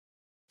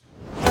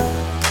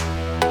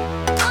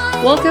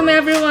Welcome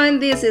everyone,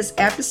 this is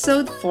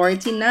episode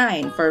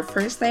 49. For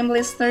first-time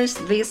listeners,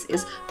 this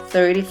is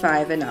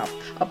 35 and Up,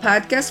 a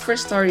podcast for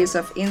stories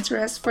of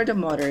interest for the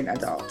modern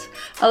adult.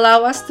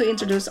 Allow us to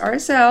introduce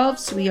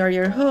ourselves. We are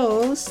your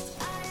hosts.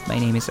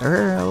 My name is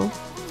Earl.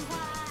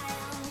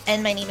 And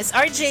my name is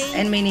RJ.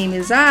 And my name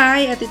is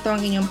I. At ito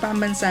ang inyong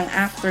pambansang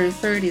After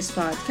 30s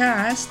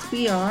podcast.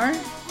 We are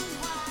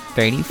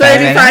 35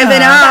 and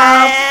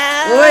Up!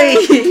 Uy!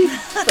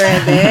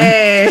 Pwede!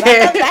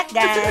 Welcome back,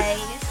 guys!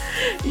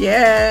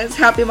 Yes!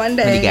 Happy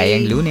Monday!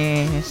 Maligayang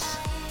Lunes!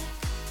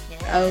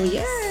 Oh,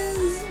 yes!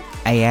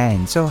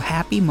 Ayan, so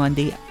happy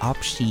Monday,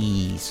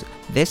 Opshies!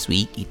 This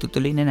week,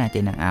 itutuloy na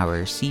natin ang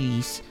our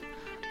series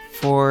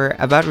for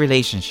about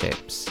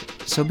relationships.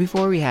 So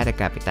before we had a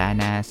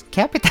Kapitanas?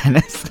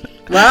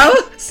 Wow!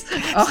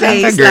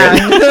 Okay, girl.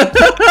 slang.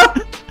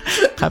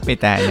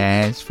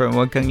 Kapitanas from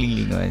Wag Kang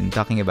Lilingon,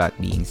 talking about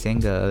being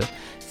single.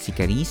 Si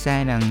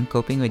Carissa ng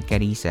Coping with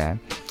Carissa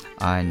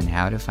on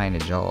how to find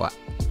a jowa.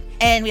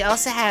 And we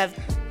also have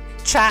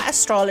Cha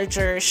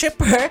Astrologer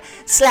Shipper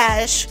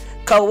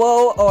 /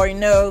 Kawo or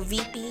No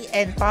VP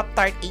and Pop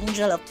Tart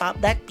Angel of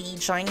Pop.P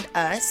joined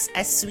us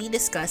as we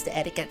discuss the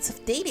etiquettes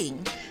of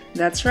dating.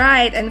 That's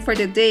right. And for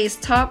today's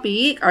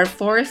topic, our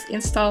fourth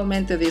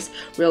installment to this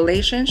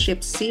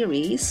relationship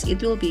series,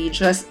 it will be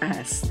just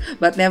us.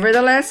 But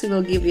nevertheless, we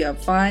will give you a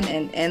fun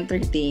and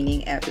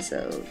entertaining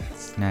episode.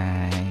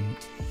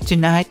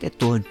 Tonight, it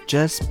will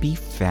just be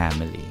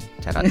family.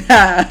 Charot.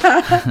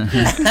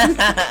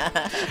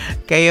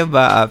 Kayo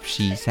ba,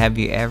 Opshies? Have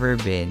you ever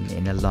been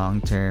in a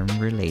long-term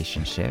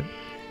relationship?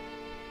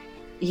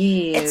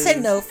 Yes. It's a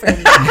no for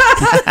me.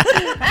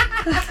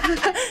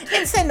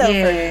 It's a no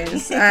for me.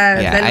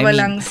 Dalawa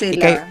lang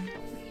sila.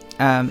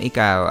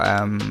 Ikaw,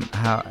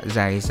 how,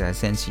 Zaisa,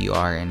 since you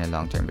are in a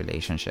long-term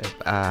relationship,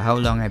 how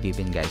long have you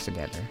been guys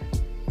together?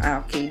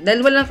 Okay.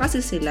 Dalawa lang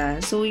kasi sila.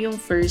 So, yung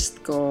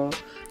first ko,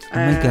 oh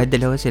my God,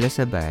 dalawa sila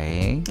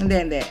sabay?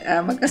 Hindi.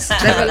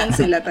 Dalawa lang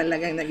sila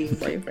talagang naging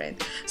boyfriend.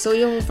 So,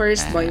 yung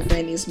first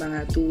boyfriend is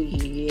mga 2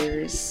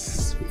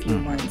 years, few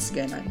months,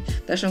 gano'n.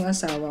 Tapos yung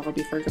asawa ko,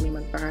 before kami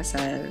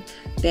magpakasal,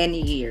 10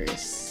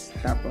 years.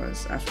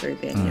 Tapos, after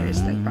 10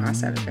 years,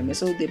 nagpakasal kami.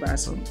 So, diba?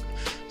 So,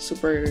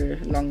 super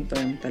long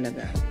term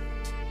talaga.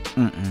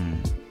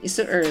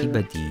 Is Earl.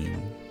 Iba din.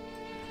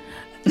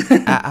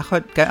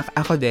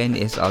 Ako din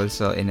is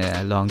also in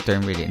a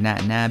long-term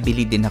relationship.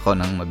 Nabili din ako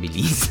ng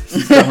mabilis.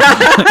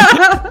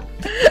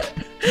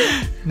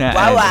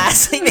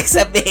 Wawas! Ibig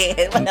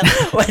sabihin,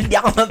 hindi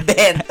ako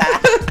mabenta.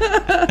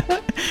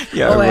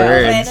 Your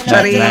words.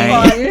 Charing.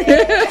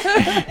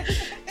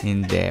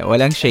 Hindi.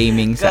 Walang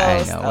shaming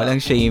sa Ghost, Walang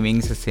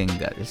shaming sa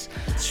singles.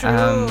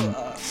 True.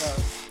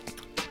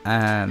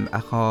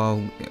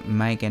 Ako,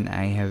 Mike and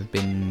I have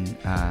been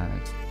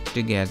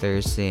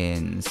together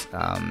since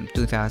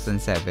 2007.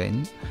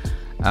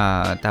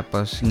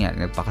 Tapos nga,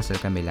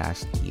 nagpakasal kami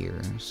last year.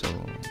 So,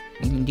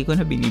 hindi ko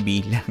na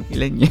binibilang.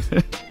 Ilan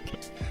yun?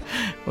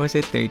 Was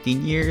it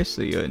 13 years?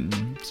 So, yun.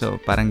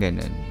 So, parang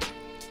ganun.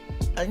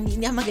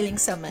 Hindi ako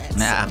magaling sa maths.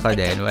 Ako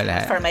din,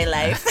 wala. For my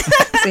life.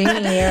 Same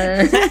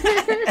here.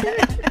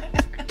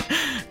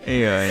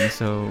 Ayun.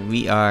 So,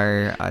 we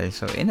are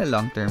also in a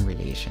long-term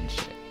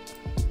relationship.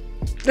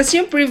 Tapos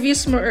yung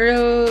previous mo,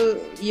 Earl,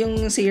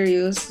 yung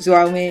serious.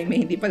 Wow, may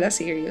hindi pala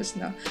serious,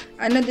 no?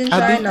 Ano din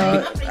siya,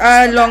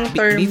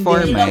 long-term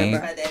din.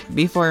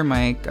 Before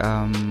Mike,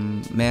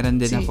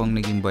 meron din akong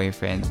naging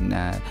boyfriend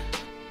na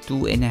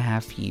 2.5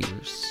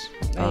 years.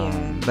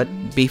 But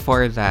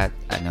before that,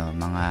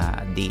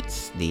 mga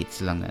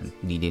dates lang yan.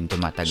 Hindi din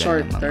tumatagal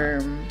short ng mga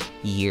term.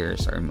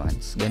 Years or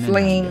months. Ganun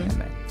Fling. lang din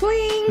naman.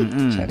 Fling!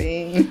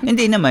 Charing.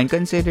 Hindi naman,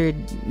 considered,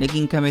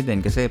 naging kami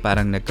din kasi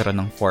parang nagkaroon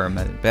ng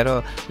formal.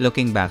 Pero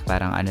looking back,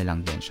 parang ano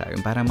lang din siya.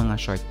 Yung parang mga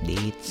short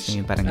dates.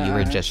 Yung parang you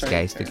were just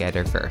guys term.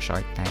 together for a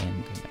short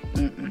time.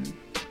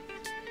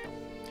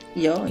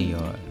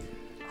 Yun.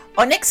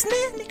 Oh, next na.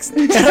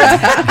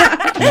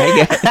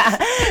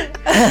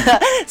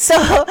 So,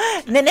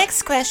 the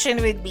next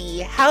question would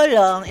be, how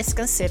long is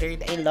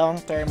considered a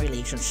long-term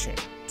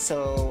relationship?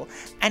 So,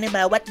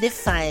 what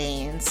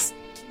defines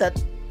that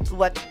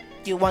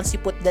once you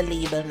put the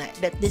label na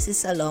that this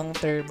is a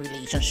long-term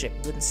relationship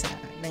dun sa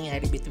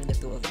nangyari between the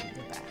two of you,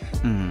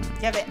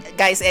 diba?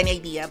 Guys,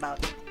 any idea about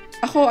it?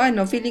 Ako,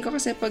 feeling ko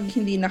kasi pag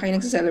hindi na kayo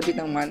nagsaselebrate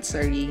ng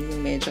monthsary, yung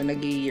medyo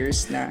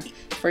nag-years na.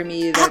 For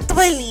me,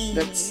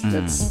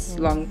 that's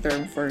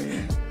long-term for me.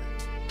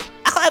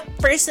 Ako,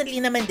 personally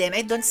naman din,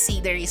 I don't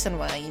see the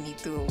reason why you need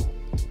to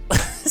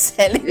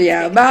celebrate.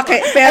 Yeah,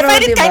 bakit? Pero, I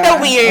find it diba? kind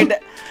of weird.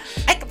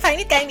 I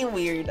find it kind of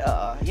weird.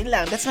 Yun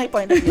lang. That's my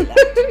point of view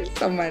lang.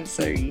 Sa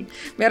monthsary.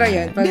 Pero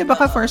yun. Hindi,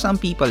 baka for some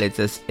people,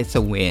 it's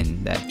a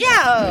win. That,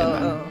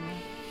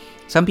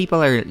 Some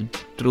people are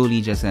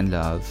truly just in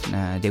love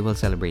na they will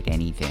celebrate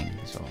anything.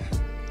 So,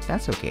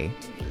 that's okay.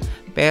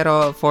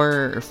 Pero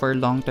for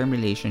long-term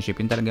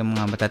relationship, yung talagang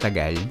mga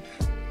matatagal,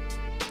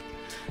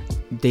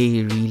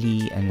 they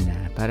really,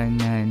 parang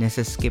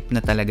nasa-skip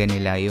na talaga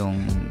nila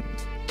yung,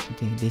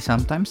 they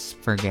sometimes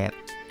forget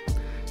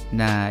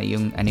na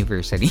yung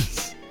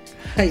anniversaries.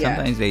 Yeah.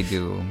 Sometimes they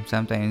do.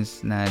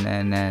 Sometimes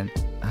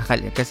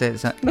kasi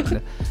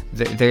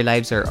their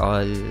lives are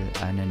all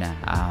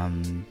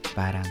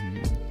parang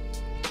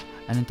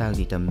anong tawag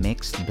dito,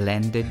 mixed,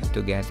 blended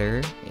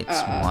together. It's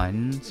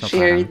one. So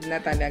shared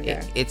na talaga.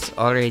 It's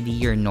already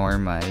your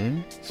normal.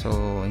 So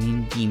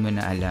hindi mo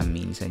na alam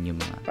minsan yung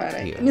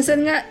mga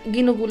minsan nga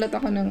ginugulat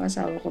ako ng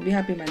asawa ko, be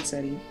happy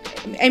Mansari.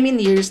 I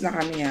mean years na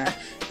kami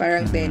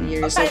parang 10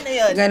 years. Paano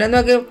yun? Ganun.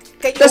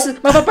 Tapos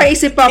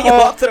mapapaisip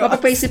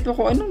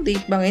ako, anong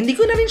date ba? Hindi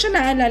ko na rin siya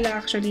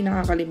naalala. Actually,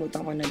 nakakalimutan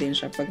ko na din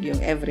siya pag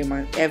yung every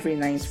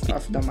 9th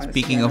of the month.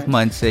 Speaking of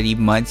Mansari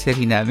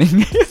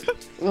namin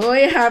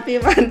Uy,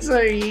 happy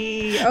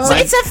Mansari! Oh. So,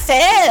 it's a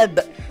Feb!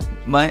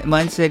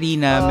 Mansari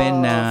namin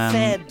na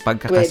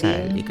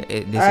pagkakasal.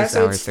 This is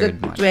our third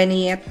month. So, it's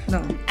the 20th, no?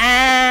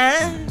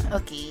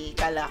 Okay.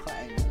 Kala ko,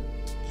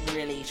 in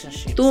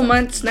relationship. 2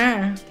 months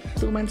na.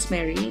 2 months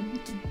married.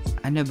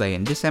 Ano ba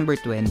yun? December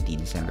 20.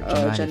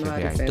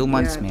 January, February. 2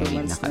 months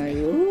married na kami.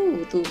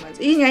 2 months.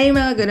 Nga, yung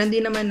mga ganun,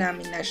 di naman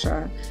namin na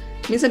siya.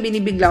 Minsan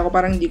binibigla ko,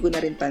 parang hindi ko na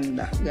rin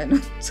tanda. Ganon.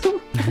 So,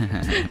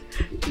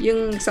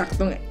 yung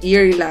saktong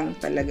year lang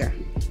talaga.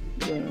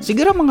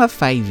 Siguro mga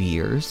 5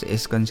 years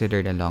is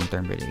considered a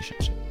long-term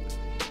relationship.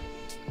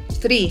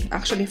 3.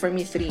 Actually, for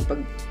me, 3.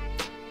 Pag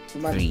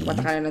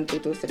mata ka na ng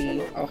 2 to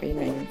 3, okay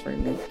na yun for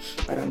me.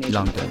 Parang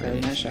medyo long-term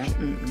na siya.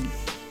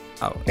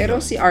 Oh, pero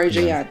si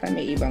RJ yata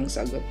may ibang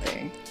sagot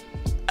eh.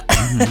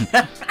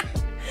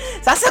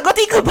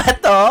 Sasagutin ko ba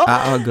to?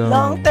 Go.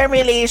 Long-term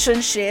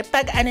relationship,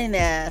 pag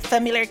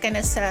familiar ka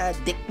na sa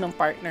dick ng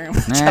partner mo.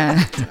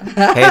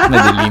 Kahit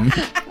madilim.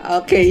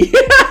 Okay.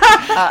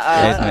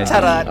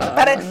 Charot.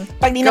 Parang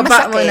pag di na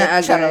masakit. Kapa mo na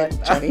agad.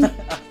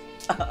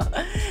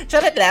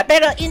 Charot lang.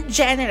 Pero in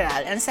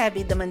general, ang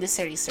sabi naman doon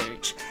sa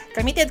research,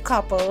 committed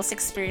couples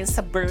experience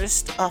a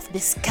burst of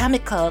this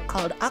chemical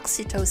called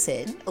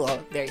oxytocin. Oh,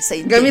 very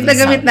scientific.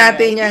 Gamit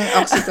natin yung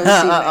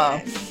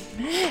oxytocin.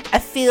 A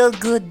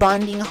feel-good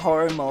bonding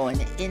hormone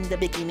in the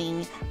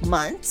beginning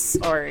months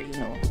or,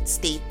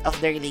 state of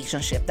the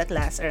relationship that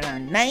lasts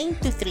around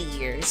 9 to 3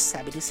 years,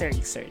 sabi doon sa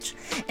research.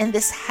 And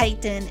this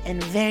heightened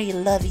and very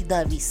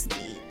lovey-dovey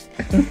state.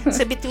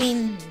 So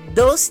between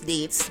those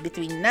dates,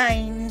 between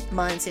 9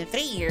 months and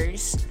 3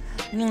 years,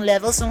 yung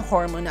levels ng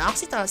hormone na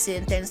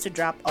oxytocin tends to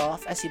drop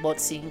off as you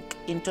both sink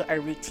into a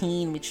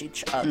routine with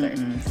each other.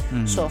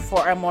 So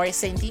for a more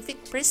scientific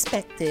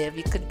perspective,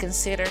 you could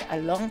consider a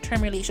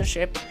long-term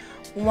relationship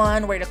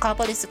one where the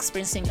couple is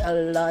experiencing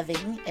a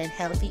loving and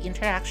healthy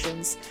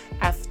interactions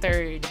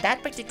after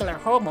that particular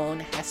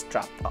hormone has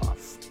dropped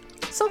off.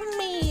 So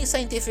may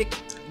scientific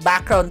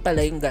background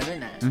pala yung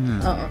ganun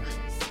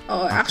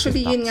Oo,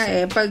 actually yun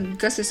nga pag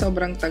kasi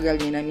sobrang tagal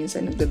niya na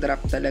minsan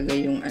nagda-drop talaga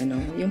yung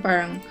yung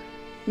parang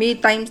may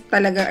times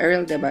talaga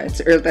Earl, diba?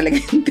 It's Earl talaga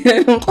yung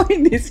tinanong ko,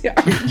 hindi si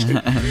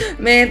RJ.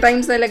 May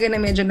times talaga na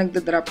medyo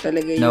nagda-drop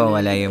talaga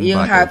wala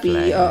yung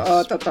happy.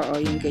 Oo, totoo,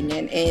 yung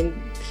ganyan. And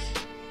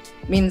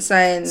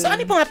minsan... So,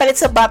 ano yung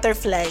palit sa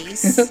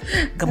butterflies?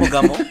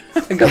 Gamo-gamo?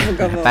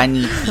 Gamo-gamo.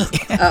 Paniki.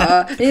 Oo.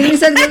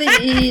 Minsan,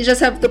 you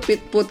just have to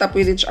put up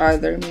with each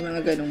other. May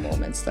mga ganong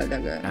moments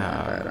talaga.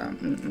 Parang,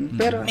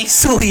 pero, may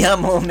suya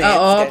moments.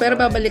 Oo, pero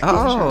babalik din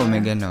siya. Oo,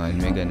 may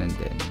ganon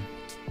din.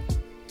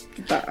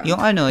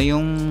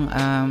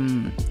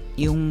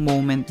 Yung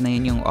moment na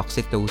yun, yung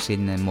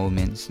oxytocin na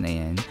moments na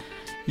yan,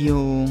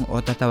 yung,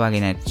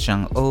 tatawagin natin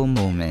siyang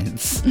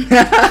moments.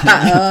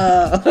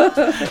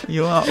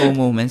 Yung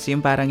moments,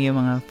 yung parang yung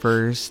mga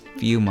first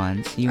few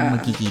months, yung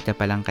magkikita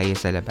pa lang kayo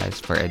sa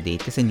labas for a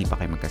date kasi hindi pa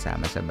kayo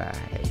magkasama sa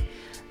bahay.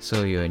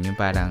 So, yun, yung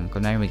parang,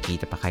 kunwari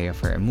magkita pa kayo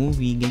for a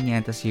movie,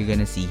 ganyan, tapos you're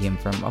gonna see him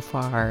from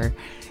afar.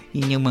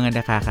 Yun yung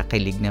mga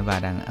nakakakilig na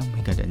parang, oh my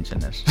God, andyan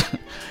na siya.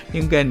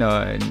 Yung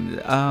ganon.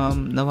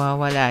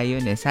 Nawawala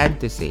yun eh. Sad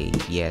to say,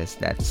 yes,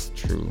 that's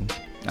true.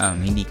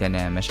 Hindi ka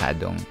na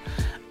masyadong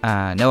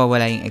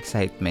nawawala yung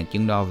excitement,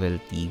 yung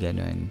novelty,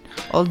 ganun.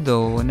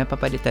 Although,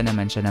 napapalitan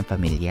naman siya ng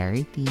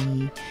familiarity,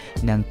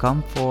 ng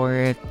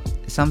comfort,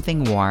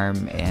 something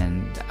warm,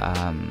 and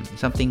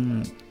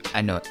something,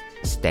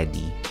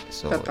 steady.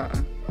 So,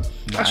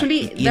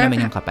 actually, yun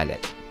naman yung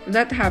kapalit.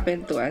 That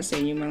happened to us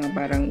yung mga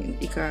parang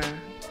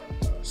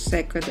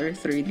second or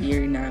third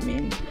year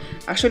namin.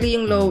 Actually,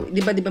 yung low, di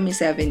ba may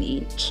 7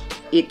 each.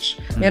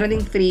 Meron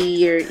ding 3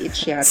 year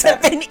each yata.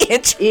 7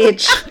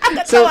 each?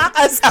 So,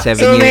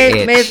 7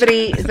 year may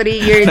 3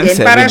 year din.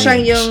 Para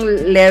siyang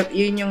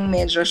yun yung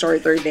medyo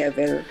shorter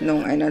level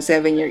nung 7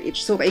 year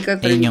each. So,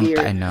 ika 3 year.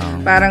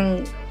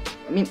 Parang,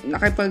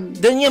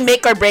 doon yung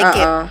make or break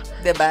it.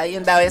 Diba? Yun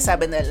daw yung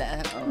sabi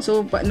nila.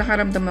 So,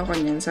 nakaramdam ako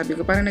niyan. Sabi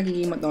ko, parang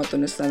nagiging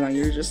monotonous na lang.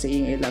 You're just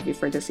saying, I love you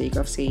for the sake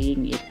of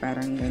saying it.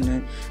 Parang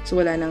ganun. So,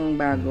 wala nang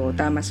bago.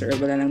 Tama, sir.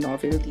 Wala nang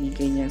novelty.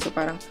 Ganyan. So,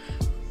 parang,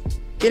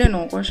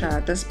 tinanong ko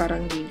siya, tapos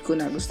parang hindi ko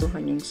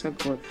nagustuhan yung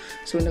sagot.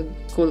 So,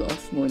 nag-cool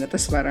off muna.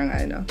 Tapos parang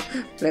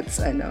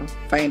let's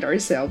find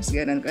ourselves.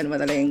 Ganun, kung ano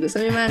ba talaga yung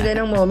gusto. May mga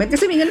ganong moment.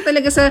 Kasi may ganun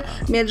talaga sa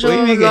medyo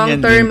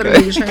long-term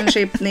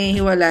relationship na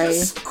hiwalay.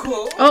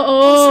 Oo.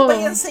 Gusto ba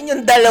yan sa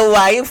inyong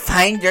dalawa, yung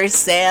find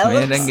yourself?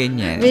 Mayroon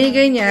ganyan. May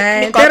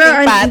ganyan. May Pero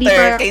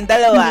kayong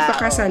dalawa. hindi pa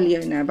kasal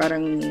yun na.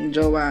 Parang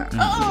jowa.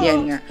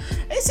 Yan nga.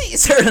 Si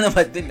Earl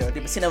naman din, no? Di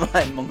ba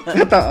sinamahan mo nga?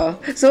 Totoo.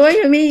 So,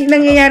 ayun, may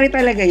nangyayari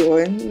talaga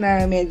yun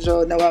na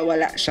medyo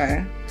nawawala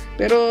siya.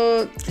 Pero,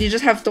 you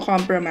just have to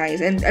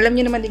compromise. And alam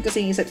niyo naman din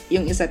kasi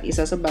yung isa't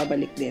isa, so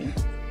babalik din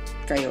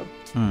kayo.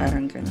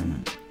 Parang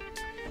ganun.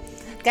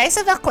 Guys,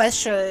 I have a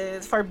question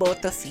for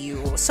both of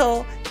you.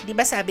 So, di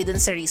ba sabi dun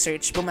sa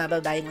research,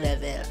 bumababa yung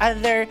level. Are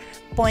there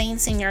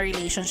points in your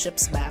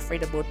relationships ba for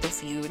the both of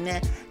you na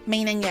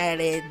may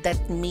nangyari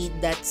that made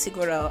that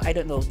siguro, I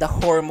don't know, the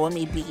hormone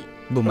maybe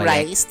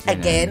rise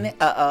again?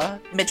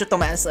 Medyo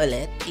tumaas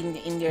ulit in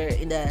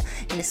the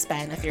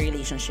span of your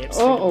relationships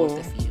for the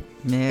both of you.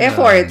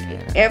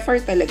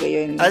 Effort talaga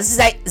yun.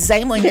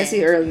 Zay mo na.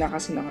 Si Earl na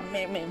kasi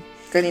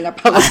kanina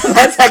pa ako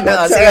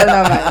sumasagot. Si Earl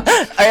naman.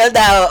 Earl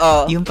daw,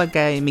 Yung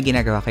pagka may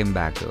ginagawa kayong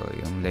bago,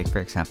 yung like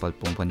for example,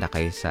 pumunta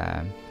kayo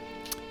sa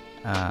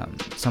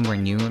somewhere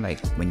new,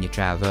 like when you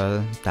travel,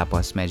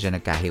 tapos medyo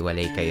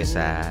nagkahiwalay kayo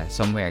sa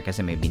somewhere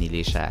kasi may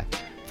binili siya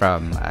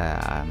from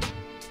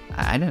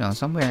I don't know,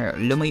 somewhere,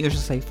 lumayo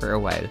siya sa'yo for a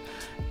while.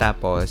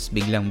 Tapos,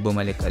 biglang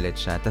bumalik ulit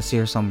siya. Tapos,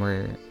 you're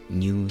somewhere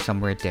new,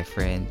 somewhere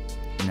different,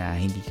 na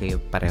hindi kayo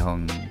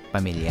parehong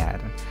pamilyar.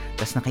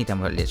 Tapos, nakita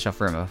mo ulit siya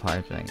from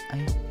afar. Like,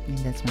 ay,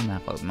 that's my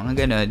mako. Mga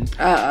ganun.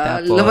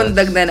 Tapos,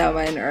 lumundag na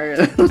naman,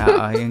 Earl.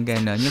 Yung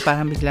ganun. Yung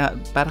parang bigla,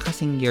 parang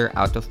kasing you're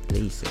out of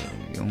place eh.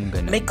 Yung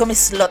ganun. May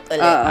kumislot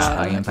ulit.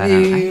 Yung parang,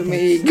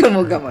 may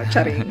gamo-gamo,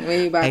 charing.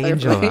 May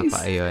butterflies. Ay, yung pa,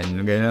 ayun.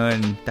 Ganun.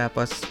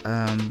 Tapos,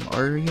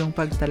 or yung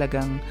pag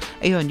talagang,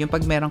 ayun, yung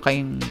pag meron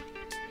kayong,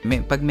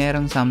 pag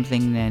merong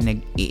something na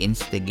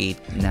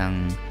nag-i-instigate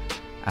ng,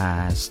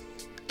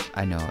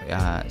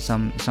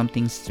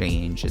 something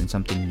strange and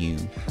something new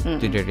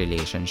to the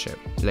relationship.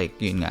 Like,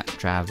 yun nga,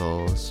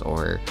 travels,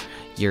 or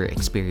you're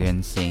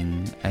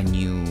experiencing a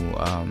new,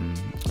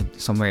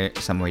 somewhere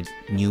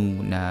new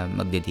na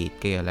magde-date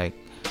kayo. Like,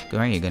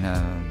 you're gonna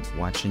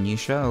watch a new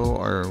show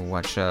or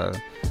watch a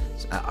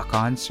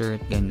concert,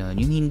 gano'n.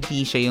 Yung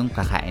hindi siya yung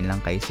kakain lang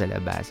kayo sa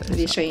labas.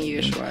 Hindi siya yung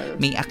usual.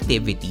 May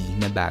activity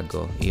na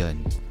bago. Yun.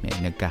 May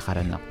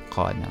nagkakaroon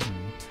ako ng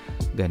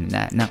ganun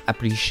ng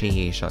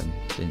appreciation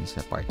dun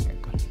sa partner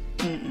ko.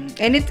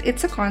 And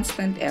it's a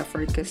constant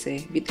effort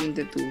kasi between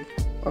the two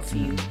of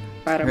you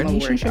para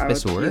ma-work out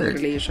yung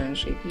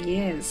relationship.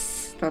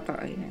 Yes.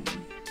 Totoo yan.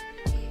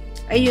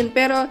 Ayun,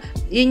 pero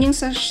yun yung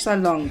sa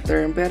long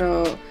term.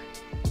 Pero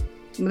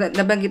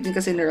nabanggit din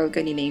kasi ni Earl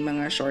kanina yung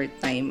mga short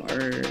time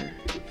or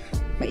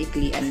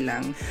maiklian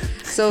lang.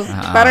 So,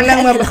 para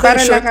lang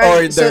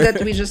so that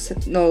we just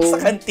know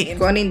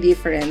kung ano yung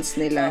difference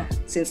nila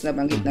since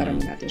nabanggit na rin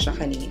natin siya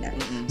kanina.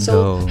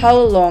 So, how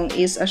long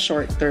is a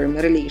short-term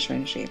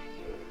relationship?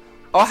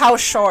 O how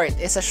short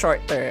is a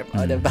short-term?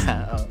 O, diba?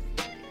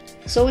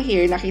 So,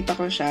 here, nakita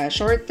ko siya,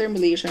 short-term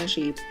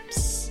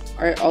relationships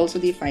are also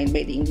defined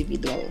by the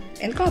individual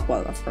and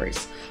couple, of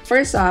course.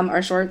 For some,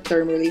 our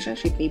short-term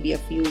relationship may be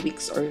a few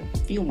weeks or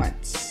few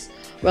months,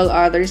 while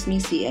others may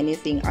see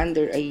anything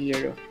under a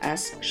year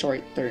as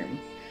short-term.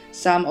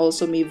 Some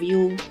also may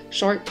view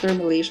short-term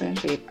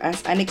relationship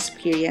as an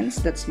experience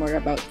that's more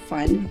about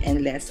fun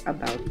and less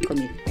about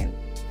commitment.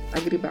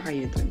 Agree ba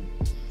kayo dun?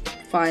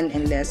 Fun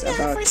and less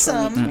about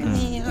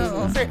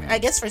commitment. I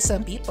guess for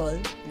some people.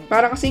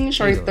 Para kasing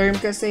short-term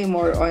kasi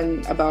more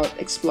on about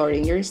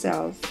exploring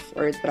yourself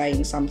or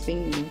trying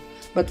something new.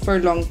 But for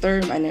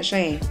long-term,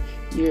 siya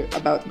you're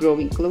about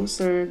growing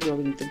closer,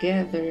 growing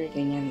together,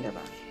 ganyan,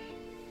 diba?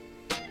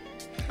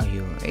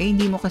 Ayun.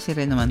 Hindi mo kasi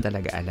rin naman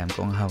talaga alam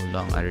kung how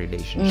long a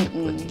relationship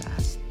would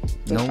last.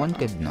 No one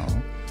could know.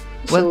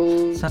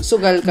 Well,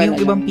 sugal ka yung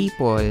na ibang lang.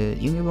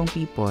 yung ibang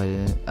people,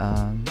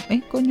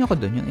 kunya ko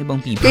dun, yung ibang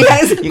people.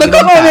 Kaya,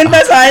 magko-comment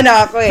na sana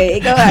ako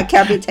Ikaw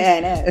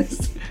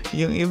Capitanes.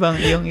 yung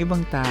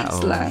ibang tao,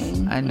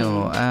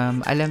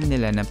 alam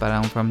nila na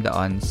parang from the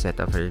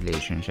onset of a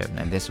relationship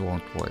na this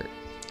won't work.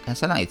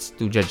 Kasi lang, it's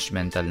too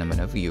judgmental naman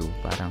of you.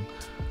 Parang,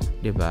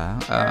 di ba?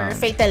 Or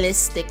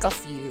fatalistic of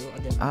you.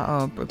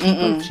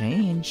 People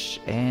change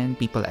and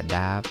people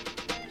adapt.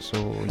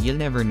 So, you'll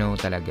never know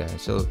talaga.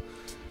 So,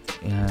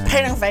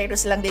 parang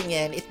virus lang din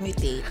yan. It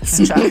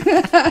mutates.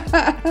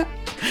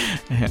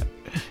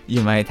 You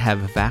might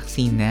have a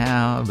vaccine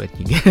now, but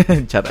you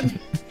get charot.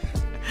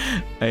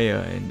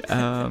 Ayun.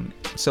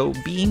 So,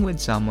 being with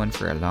someone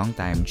for a long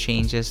time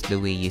changes the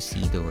way you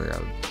see the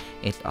world.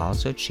 It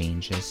also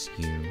changes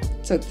you.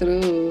 So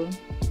true.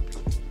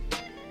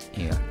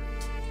 Yeah.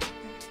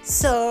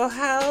 So,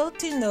 how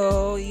to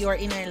know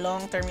you're in a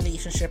long-term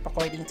relationship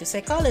according to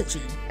psychology?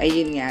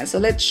 Ayun nga.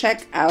 So, let's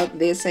check out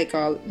these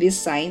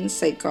signs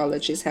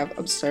psychologists have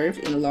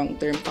observed in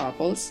long-term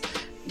couples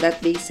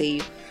that they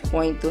say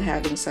point to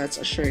having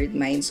such a shared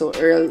mind. So,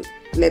 Earl,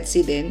 let's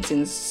see din,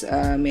 since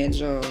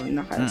medyo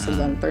sa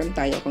long term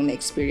tayo, kung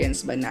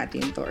na-experience ba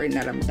natin to or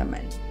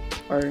naramdaman.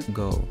 Or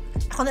Go.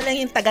 Ako na lang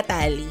yung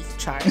taga-tali,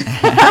 Char.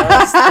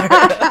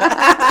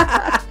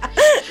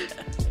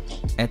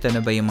 Ito na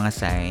ba yung mga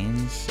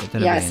signs?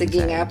 Ito na ba yung sige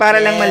signs? nga. Para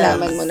lang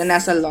malaman mo na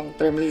nasa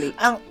long-term relate.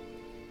 Ang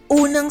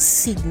unang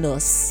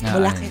signos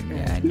mula kay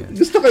Earth.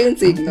 Gusto ko yung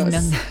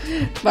signos.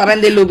 Parang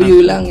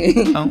delubyo lang eh.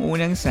 Ang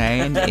unang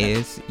sign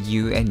is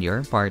you and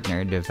your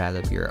partner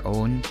develop your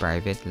own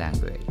private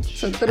language.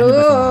 So true. Ano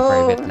ba itong mga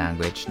private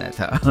language na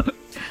to?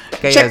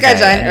 Kaya, Check ka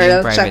dyan, ano Earl.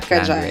 yung Check private ka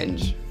dyan.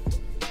 language?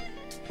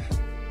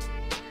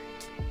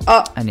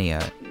 Ano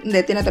yun? Hindi,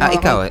 tinatanong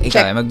ikaw,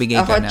 check. magbigay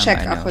ka ng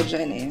check ano. ako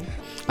dyan eh.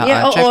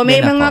 check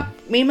may din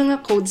may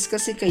mga codes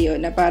kasi kayo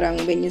na parang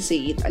when you say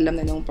it, alam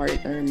na ng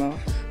partner mo.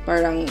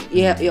 Parang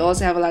you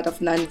also have a lot of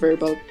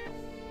non-verbal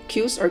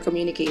cues or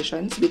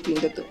communications between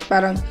the two.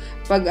 Parang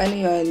pag ano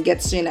yun,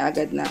 gets nyo na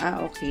agad na,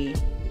 okay.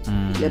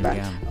 Diba?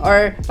 Yeah.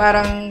 Or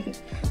parang,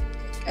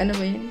 ano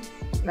ba yun?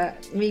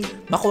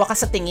 Makuha ka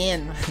sa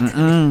tingin.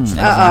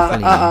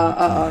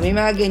 May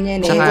mga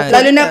ganyan eh. Saka,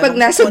 lalo na pag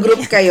nasa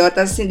group kayo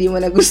tapos hindi mo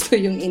na gusto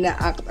yung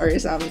ina-act or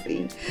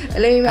something.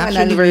 Alam mo yung mga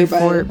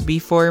non-verbal.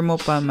 Before mo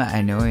pa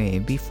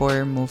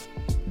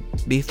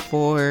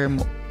before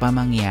mo pa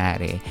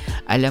mangyari,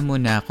 alam mo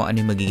na kung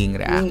ano yung magiging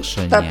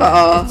reaction niya.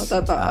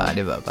 Totoo.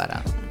 Diba?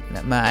 Parang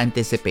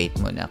ma-anticipate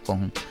mo na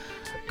kung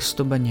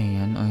gusto ba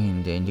niya yan o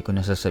hindi ko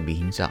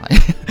nasasabihin sa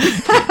kanya.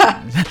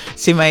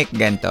 Si Mike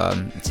ganito.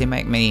 Si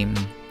Mike may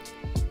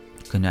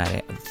kunwari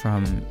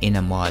from in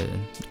a mall.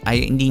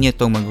 Ay, hindi niya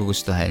itong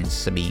magugustuhan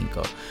sasabihin ko.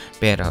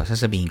 Pero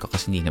sasabihin ko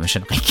kasi hindi naman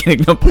siya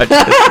nakikinig ng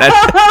podcast natin.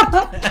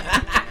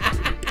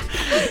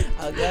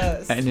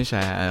 Ano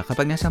siya,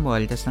 kapag nasa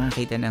mall tapos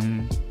nakakita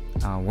ng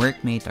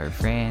workmate or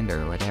friend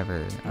or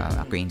whatever,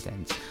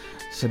 acquaintance,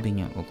 sabi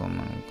niya,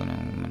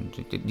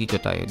 dito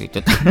tayo.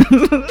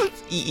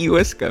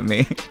 Iiwas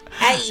kami.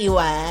 Ay,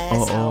 iwas?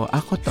 Oo.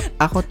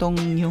 Ako tong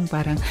yung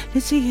parang,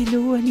 let's say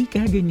hello,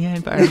 halika,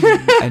 ganyan. Parang,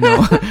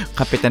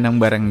 kapitan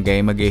ng barangay,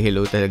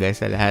 mag-hello talaga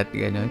sa lahat,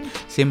 gano'n.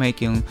 Si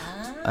Mike yung,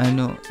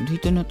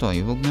 dito na tayo,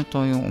 huwag na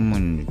tayong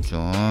umano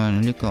dyan.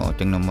 Halika,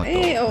 tingnan mo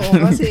to.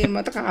 Kasi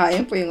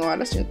matakakayan po yung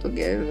oras nyo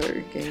together.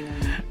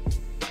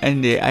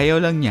 Hindi, ayaw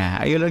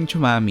lang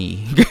chumami.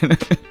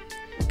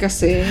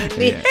 Kasi,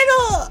 pero,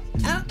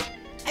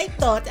 I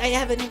thought, I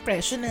have an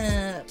impression na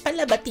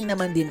palabati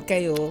naman din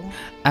kayo.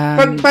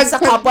 Pag sa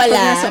couple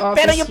nasa office,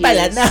 pero yung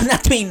pala,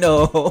 not we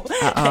know.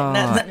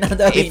 Not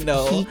that we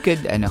know. If he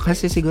could,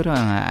 kasi siguro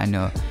nga,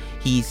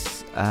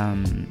 he's,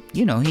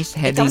 he's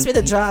heading, comes with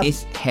a job.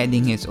 He's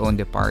heading his own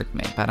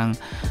department. Parang,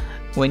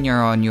 when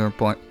you're on your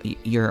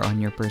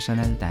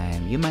personal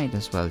time, you might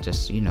as well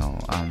just,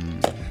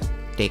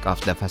 take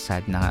off the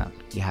facade na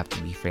you have to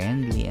be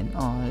friendly and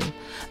all.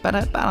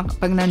 Parang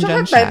pag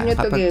nandyan siya, type nyo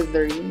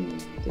together yun,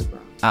 diba?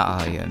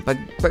 Yun.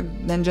 Pag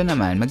nandyan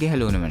naman,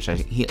 mag-hello naman siya.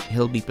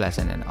 He'll be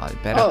pleasant and all.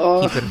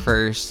 Pero he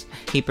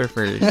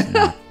prefers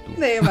not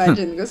to.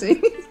 Na-imagine ko siya.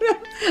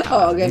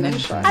 Ganun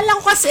siya. Alam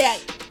ko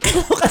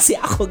kasi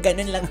ako,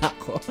 ganun lang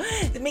ako.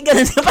 May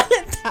ganun na pala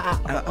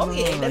tao.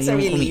 Okay, that's a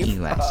relief.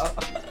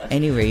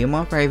 Anyway, yung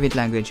mga private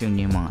language yung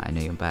mga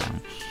yung parang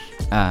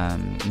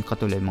yung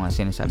katulad mga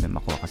sinasabi,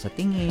 makuha ka sa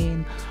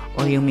tingin,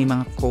 o yung may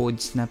mga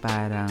codes na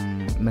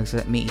parang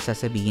may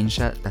isasabihin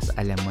siya tas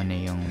alam mo na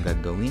yung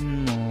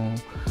gagawin mo,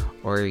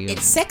 or yung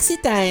it's sexy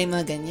time,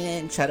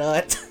 ganyan,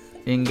 charot.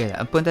 Yung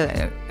gano'n. Punta,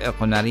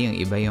 kunwari yung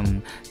iba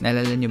yung,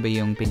 naalala nyo ba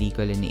yung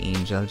pelikula ni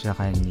Angel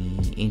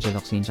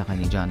Locsin tsaka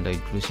ni John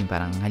Lloyd Cruz, yung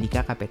parang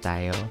halika kape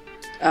tayo.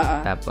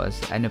 Tapos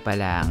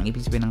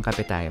ibig sabihin ng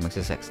kape tayo,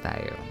 magsasex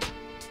tayo.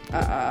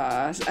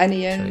 Ano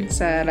yan?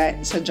 So,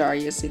 sa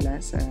Jaryo sila,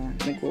 sa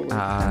nag-work.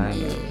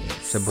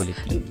 Sa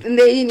bulletin.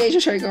 Hindi, yun nga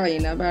i-share ko kayo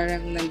na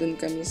parang nandun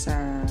kami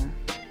sa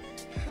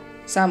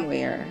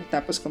somewhere,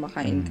 tapos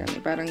kumakain kami.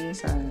 Parang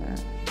sa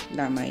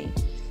Lamay.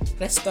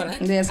 Restaurant?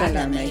 Hindi, sa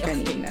Lamay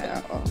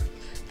kanina.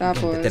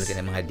 Tapos, talaga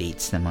ng mga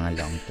dates na mga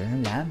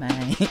long-term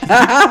Lamay.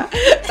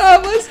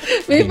 Tapos,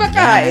 may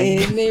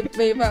pakain.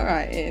 May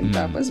pakain.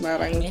 Tapos,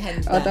 parang,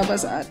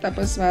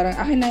 tapos parang,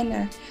 akin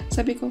na.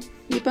 Sabi ko,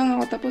 hindi pa nga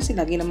ako tapos,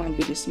 lagi na mga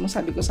bilis mo.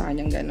 Sabi ko sa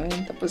kanyang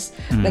gano'n. Tapos,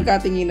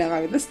 nagkatingin na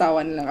kami, tapos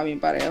tawa na lang kami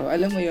pareho.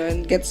 Alam mo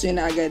yun, gets yun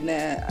na agad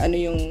na ano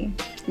yung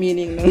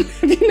meaning nung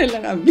lagi na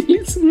lang ang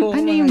bilis mo.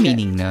 Ano yung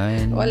meaning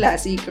nun? Wala,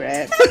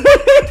 secret.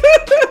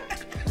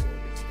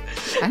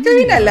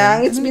 Kami na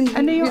lang. It's been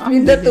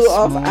between the two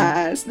of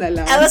us na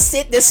lang. I'll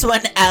sit this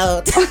one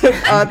out.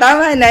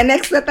 Tama na.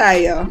 Next na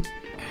tayo.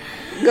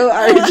 Go,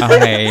 Arjun.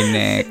 Okay,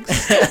 next.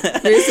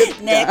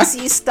 Next,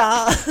 you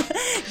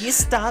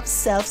stop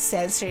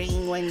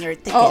self-censoring when you're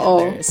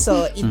together.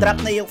 So,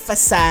 i-drop na yung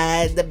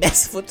facade, the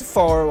best foot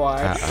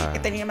forward.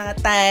 Ito yung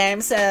mga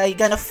times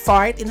you're gonna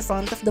fart in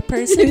front of the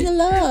person you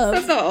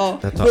love.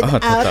 Totoo.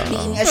 Without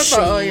being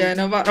ashamed. Totoo yan.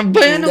 Parang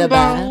bayan ng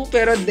bango,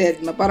 pero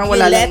dead. Parang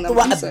wala lang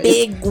naman sa'yo.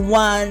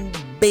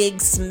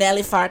 big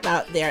smelly fart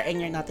out there and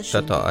you're not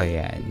ashamed. Totoo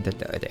yan.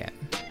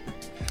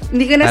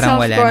 Hindi ka na parang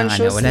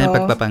self-conscious, wala nang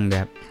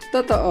pagpapanggap.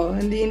 Totoo,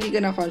 hindi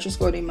ka na conscious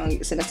kung ano yung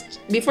mga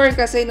before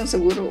kasi nung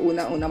siguro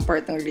unang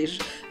part ng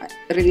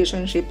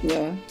relationship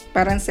nyo,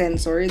 parang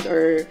censored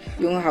or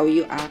yung how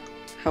you act,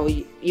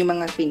 yung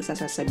mga things na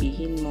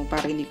sasabihin mo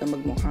para hindi ka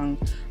magmukhang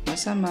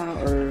masama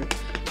or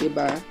 'di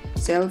ba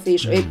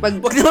selfish or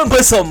pag wag naman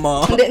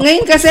masama. Hindi,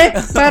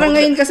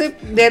 ngayon kasi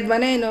dead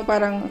man na no,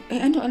 parang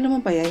ano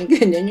man pa yan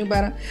ganyan yung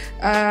parang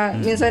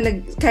minsan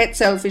kahit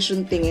selfish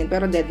yung tingin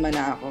pero dead man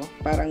na ako,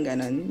 parang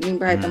ganon yung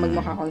kahit na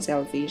magmukha akong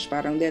selfish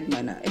parang dead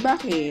man na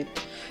bakit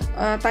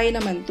tayo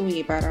naman to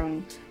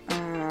parang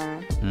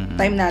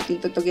time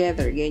natin to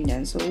together,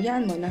 ganyan. So,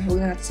 yan mo, huwag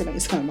na natin silang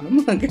isama.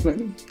 Mga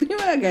ganun. Yung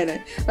mga ganun.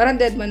 Parang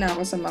dead man na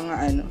ako sa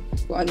mga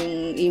kung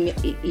anong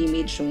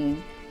image yung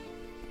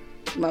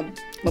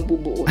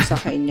mabubuo sa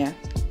kanya.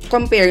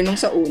 Compare nung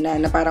sa una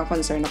na parang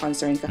concern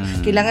ka.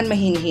 Kailangan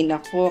mahinhin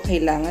ako,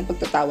 kailangan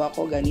pagtatawa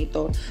ko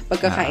ganito.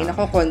 Pagkakain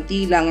ako,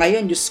 konti lang.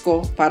 Ngayon, Diyos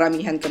ko,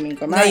 paramihan kaming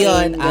kumain.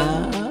 Ngayon,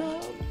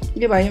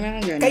 Di ba? Yung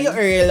mga ganun. Kayo,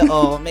 Earl,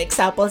 may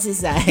example si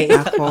Zai.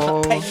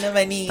 Ako, kayo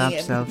naman top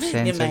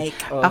self-censored. ni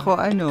Mike. Ako,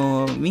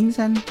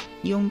 minsan,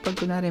 yung pag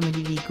kunwari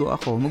maliligo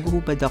ako,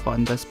 maghuhubad ako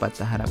on the spot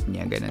sa harap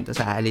niya, ganun.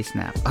 Tapos aalis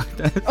na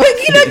ako.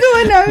 Ginagawa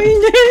namin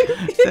yan.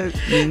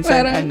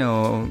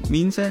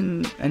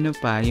 minsan,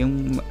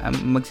 yung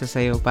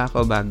magsasayaw pa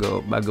ako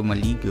bago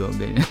maligo,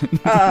 ganun.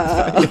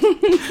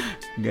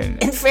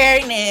 Ganun. In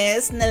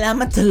fairness,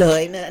 nalaman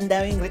tuloy na ang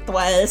daming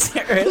rituals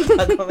si Earl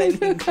bago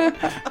maligo.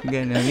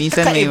 Ganun.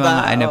 Minsan may mga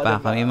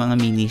may mga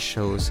mini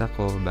shows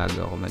ako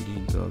bago ako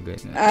maligo,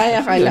 ganun. Ay,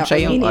 akala ko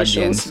mini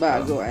audience shows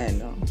bago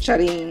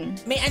Charing.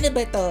 May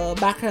ba to?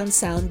 Background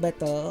sound ba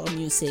to?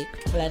 Music?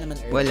 Wala naman,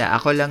 Earl. Wala.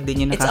 Ako lang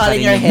din yung It's all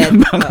in your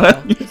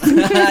nakakarinig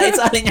head. It's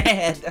all in your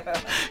head.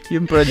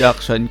 Yung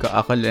production ko,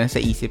 ako lang,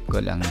 sa isip ko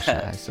lang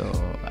siya. So,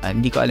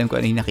 hindi ko alam kung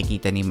ano yung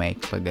nakikita ni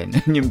Mike pag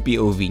ganun, yung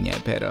POV niya.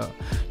 Pero,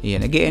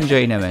 yun,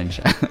 nag-e-enjoy naman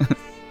siya.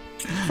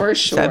 For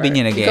sure. Sabi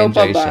niya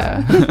nag-e-enjoy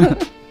siya.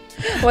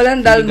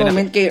 Walang dull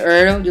moment kay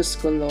Earl. Diyos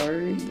ko,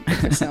 Lord.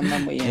 Kasama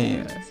mo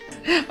yan. Yes.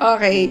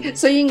 Okay.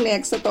 So, yung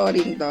next sa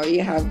touring to,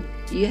 you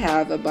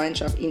have a bunch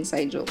of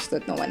inside jokes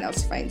that no one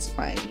else finds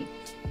funny.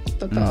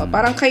 Totoo.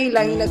 Parang kayo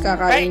lang yung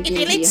nagkakaintindihan.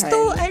 It relates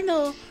to,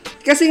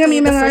 kasi nga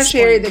may the mga first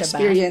shared point, diba?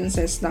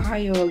 experiences na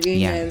kayo,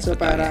 ganyan. Yeah, so,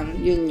 parang,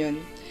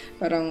 yun.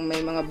 Parang may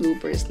mga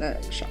bloopers na,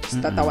 shucks,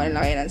 tatawanan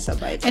lang kayo ng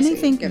sabay. And I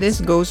think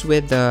this goes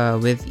with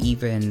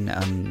even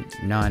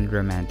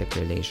non-romantic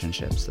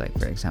relationships. Like,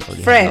 for example,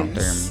 you have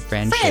long-term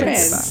friendships.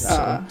 Friends.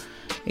 So,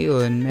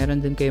 yun, meron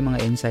din kayo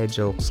mga inside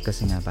jokes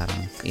kasi nga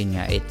parang, yun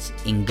nga, it's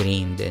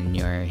ingrained in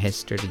your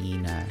history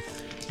na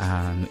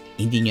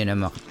hindi nyo na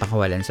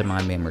mapakawalan sa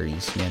mga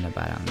memories nyo na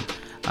parang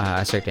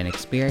a certain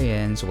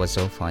experience was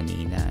so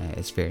funny na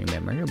it's very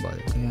memorable.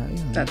 Kaya,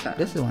 yun,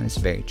 this one is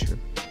very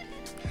true.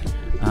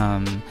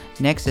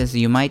 Next is,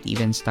 you might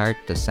even start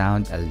to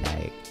sound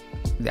alike.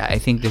 I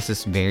think this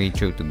is very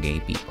true to gay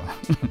people.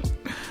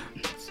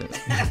 So,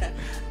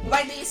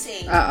 why do you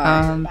say?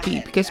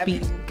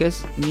 Because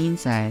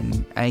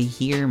minsan I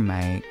hear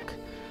Mike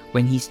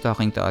when he's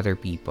talking to other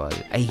people.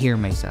 I hear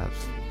myself.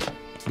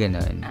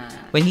 Ganon.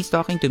 When he's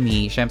talking to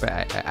me, syempre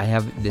I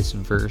have this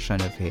version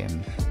of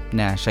him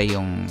na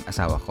siya yung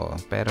asawa ko.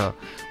 Pero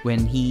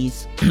when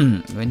he's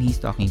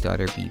talking to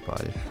other people,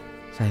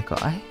 sabi ko,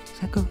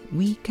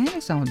 we kind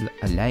of sound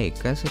alike.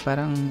 Kasi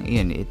parang,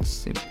 yun,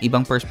 it's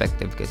ibang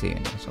perspective kasi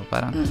yun. So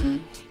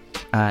parang,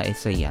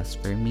 it's a yes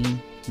for me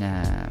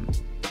na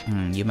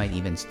you might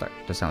even start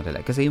to sound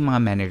alike. Kasi yung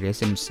mga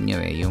mannerisms nyo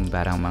yung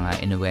parang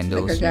mga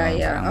innuendos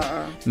nyo.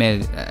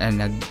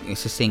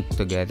 Nag-sync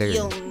together.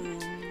 Yung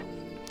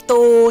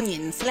tone,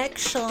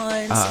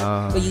 inflections,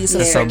 use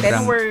of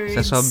certain words.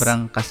 Sa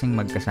sobrang kasing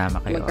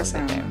magkasama kayo all the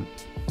time.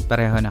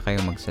 Pareho na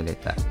kayo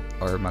magsalita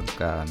or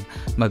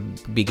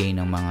magbigay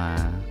ng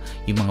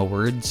yung mga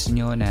words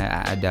nyo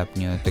na a-adapt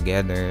nyo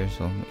together.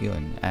 So,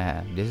 yun.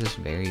 This is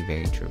very,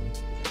 very true.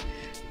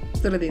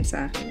 Tulad din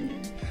sa akin.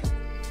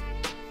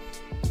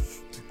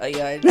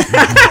 Ayan.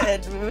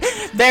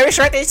 Very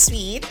short and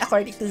sweet,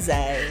 according to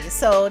Zai.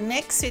 So,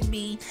 next would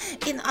be,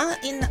 in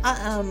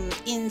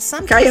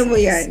some Kaya cases, mo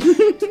yan.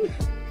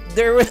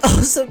 there will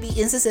also be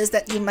instances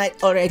that you might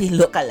already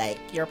look alike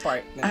your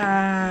partner.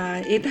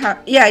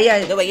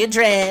 Yeah. The way you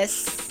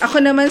dress.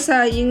 Ako naman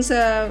sa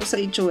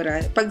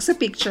itsura, pag sa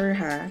picture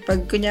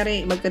pag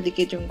kunyari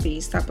magkadikit yung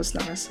face tapos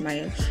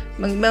naka-smile,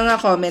 mga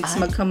comments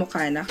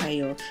magkamukha na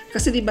kayo.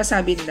 Kasi 'di ba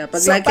sabi nila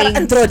pag so, parang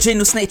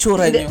androgynous na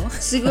itsura niyo.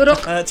 Siguro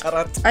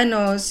charot.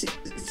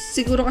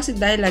 Siguro kasi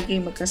dahil lagi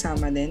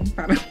magkasama din,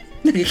 parang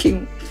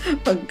nagiging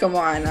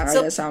pagkamukha na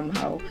kayo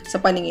somehow sa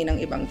paningin ng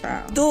ibang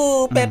tao.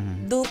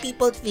 Do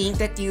people think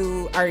that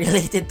you are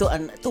related to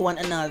one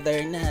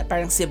another na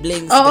parang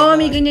siblings? Oo,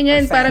 may ganyan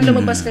yan. Parang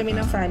lumabas kami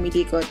ng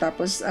family ko.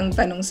 Tapos, ang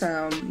tanong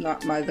sa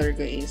mother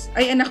ko is,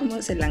 ay, anak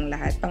mo silang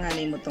lahat.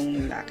 Panganay mo tong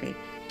lalaki.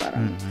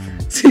 Parang,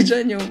 si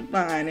John yung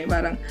panganay.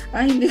 Parang,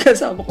 hindi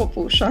kasama ko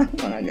po siya.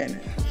 Mga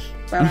ganun.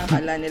 Parang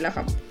akala nila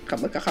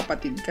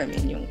magkakapatid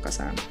kami yung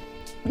kasama.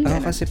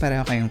 Kasi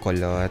pareho kayong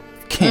kulot.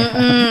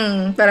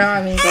 Parang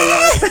kaming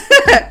kulot.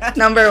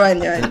 Number 1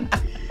 yun.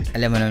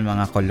 Alam mo naman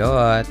mga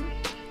kulot.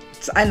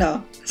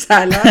 Ano?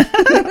 Sala?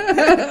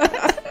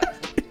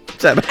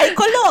 Charot. Ay,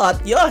 kulot!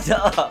 Yun,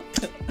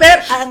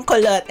 Pero, ang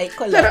kulot ay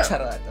kulot. Pero,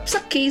 Charot. sa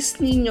case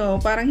ninyo,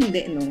 parang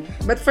hindi, no?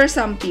 But for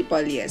some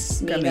people,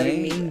 yes. May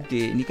narinig.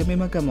 Hindi kami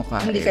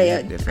magkamukha. Hindi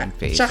kayo. Different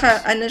faces.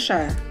 Tsaka, ano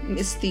siya,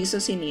 mestizo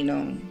si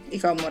Ninong.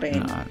 Ikaw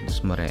moreno.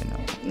 Mas moreno.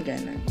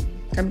 Ganon.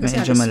 Kami kasi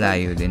Medyo halos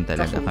malayo din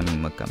talaga Kafu.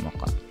 kaming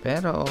magkamukha.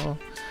 Pero,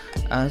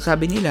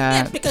 sabi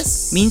nila,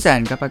 Because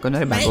minsan, kapag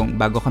kunwari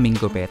bago kaming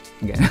gupit,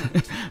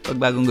 pag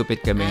bagong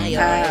gupit kami,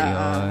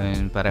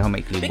 yun, pareho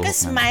maikli buhok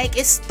because na. Mike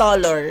is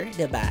taller,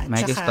 diba?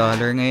 Mike is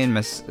taller ngayon,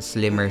 mas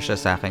slimmer siya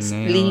sa akin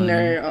ngayon.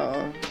 leaner,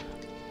 oo.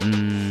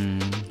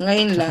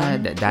 Ngayon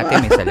lang. Dati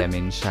may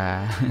salamin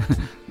siya.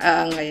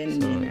 Ngayon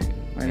So, leaner.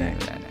 ngayon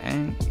wala na.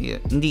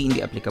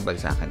 Hindi applicable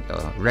sa akin to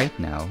right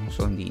now.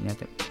 So, hindi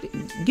natin.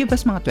 Give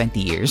us mga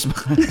 20 years.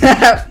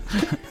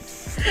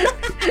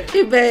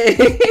 Iba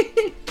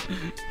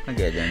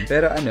Ganyan.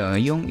 Pero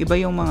yung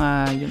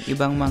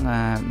ibang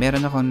mga,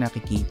 meron akong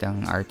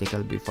nakikitang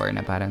article before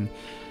na parang,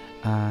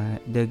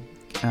 the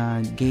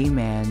gay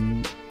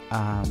men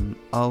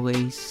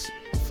always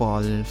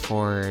fall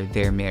for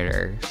their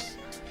mirrors.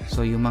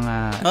 So, yung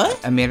mga,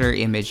 a mirror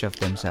image of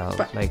themselves.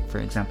 Like,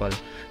 for example,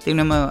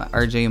 tingnan mo,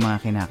 RJ, yung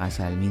mga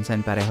kinakasal,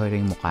 minsan pareho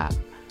rin mukha.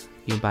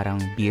 Yung parang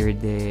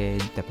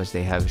bearded, tapos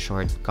they have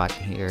short cut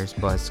hairs,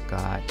 buzz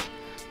cut.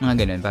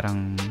 Mga ganun,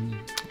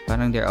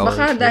 parang they're always...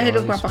 Baka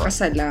dahil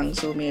magpapakasal lang,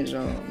 so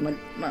medyo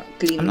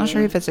clean. I'm not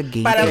sure if it's a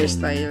gay Parang thing.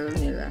 Hairstyle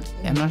nila.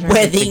 I'm not sure if it's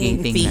a wedding gay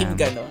thing theme,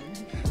 gano'n.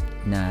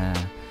 na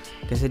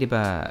kasi di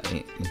ba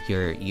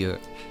you're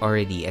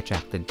already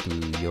attracted to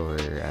your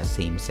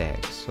same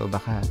sex, so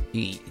baka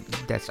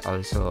that's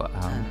also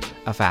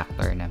a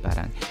factor na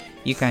parang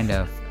you kind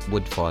of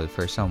would fall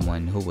for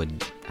someone who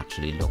would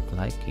actually look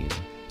like you.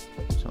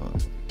 So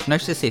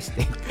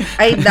narcissistic.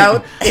 I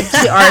doubt if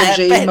si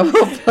RJ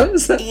mapapag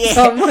sa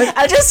someone.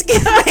 I'll just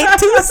give my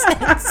 2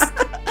 cents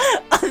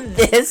on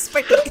this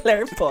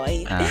particular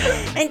point.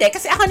 Hindi,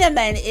 kasi ako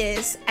naman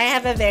is, I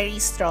have a very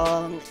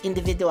strong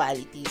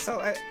individuality. So,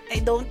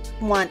 I don't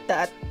want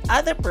that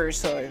other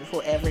person,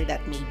 whoever that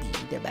may be,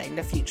 diba, in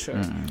the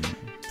future,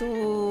 to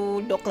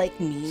look like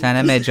me.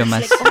 Sana medyo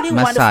mas like only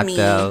mas one of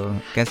me. subtle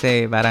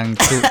kasi parang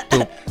too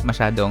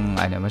masyadong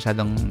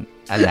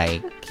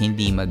alike,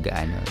 hindi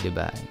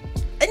diba?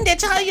 Hindi,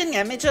 tsaka yun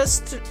nga, medyo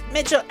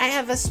I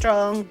have a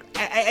strong,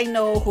 I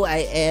know who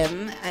I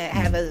am. I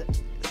have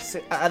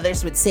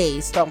others would say,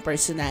 strong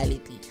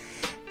personality.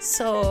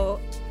 So,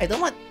 I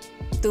don't want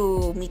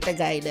to meet a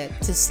guy that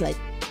is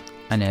like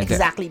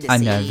exactly the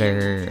same.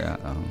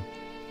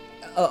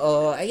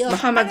 Oo, ayun.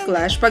 Baka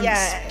mag-clash pag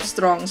Yeah.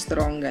 strong,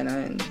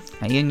 ganon.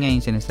 Ayun nga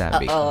yung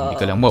sinasabi ko. Hindi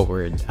ko lang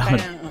word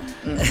out.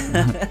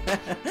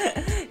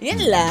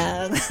 Yun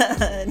lang.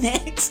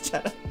 Next.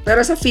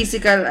 Pero sa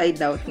physical, I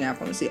doubt nga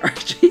kung si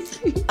RJ.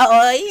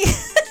 Oy.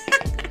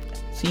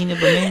 Sino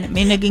ba?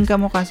 May naging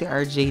kamukha si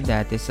RJ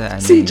dati sa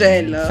Si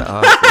Jello.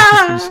 Sa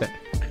office.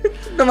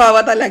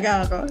 Tumawa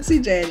talaga ako. Si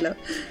Jello.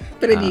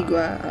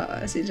 Peredigua.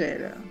 Si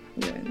Jello.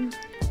 Yun.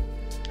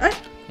 Ay!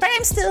 But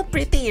I'm still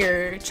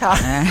prettier, Char.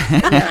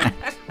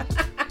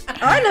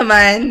 Oo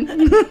naman.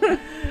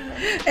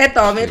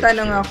 Eto, may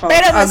tanong ako.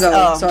 Pero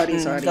Go. Sorry.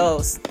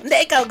 Goes.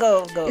 Hindi, ikaw,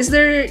 go. Is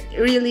there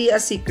really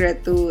a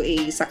secret to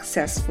a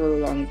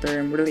successful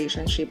long-term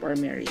relationship or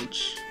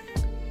marriage?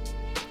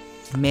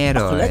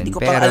 Meron. Wala, di ko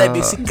pero, pa alam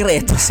yung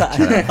sikreto sa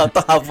how to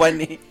have one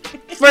eh.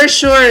 For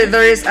sure,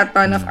 there is a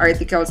ton of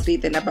articles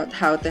written about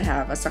how to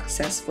have a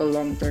successful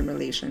long-term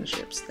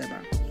relationships,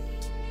 diba?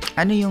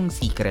 Ano yung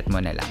secret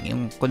mo na lang?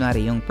 Yung,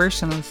 kunwari, yung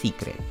personal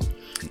secret.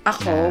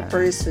 Ako,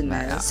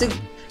 personal.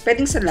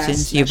 Pwedeng sa last.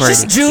 Since you've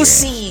She's already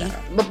juicy.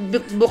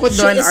 Bukod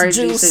She doon, is RJ sa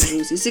juicy.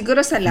 juicy.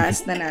 Siguro sa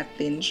last na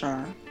natin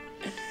siya.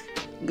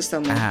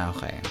 Gusto mo?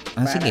 Okay.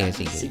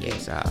 Sige.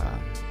 Yes.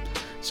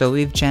 So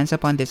we've chanced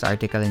upon this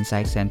article in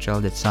Psych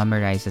Central that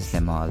summarizes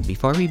them all.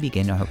 Before we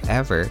begin,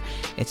 however,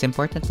 it's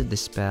important to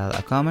dispel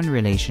a common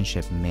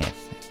relationship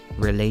myth.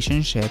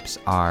 Relationships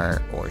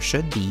are or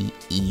should be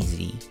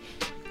easy.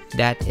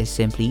 That is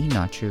simply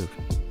not true.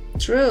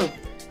 True.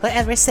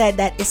 Whoever said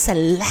that is a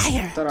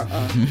liar. Tara,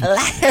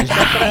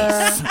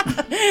 Lies.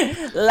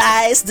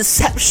 Lies,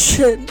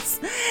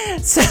 deceptions.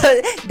 So,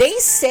 they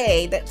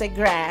say that the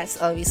grass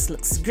always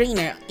looks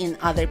greener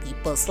in other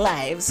people's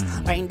lives,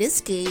 or in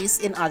this case,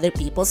 in other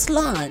people's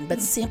lawn,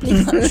 but simply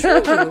not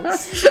true.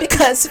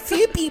 Because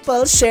few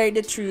people share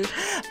the truth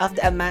of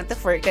the amount of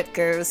work that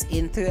goes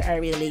into our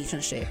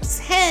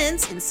relationships.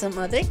 Hence, in some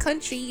other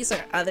countries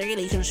or other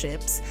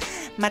relationships,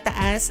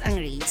 mataas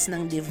ang rates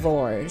ng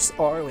divorce,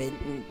 or when,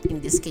 in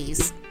this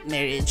case,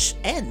 marriage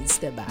ends,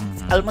 diba?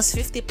 Almost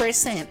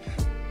 50%.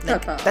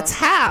 Like, Totoo. that's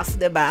half,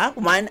 diba?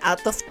 1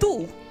 out of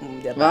 2.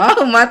 Diba?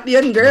 Wow, math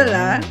yun, girl,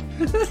 ah.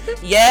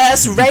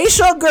 Yes,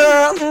 racial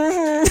girl!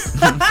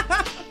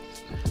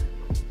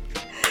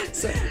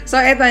 So,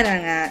 eto na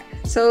nga.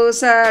 So,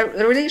 sa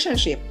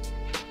relationship,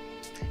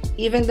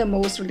 even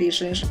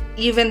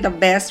even the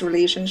best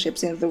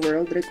relationships in the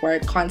world require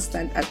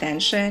constant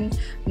attention,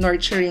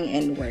 nurturing,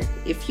 and work.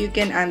 If you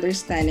can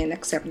understand and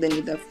accept the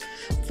need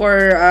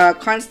for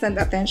constant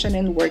attention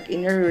and work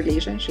in your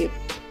relationship,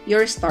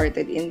 you're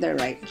started in the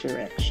right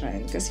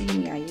direction. Kasi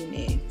yun nga yun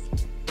eh.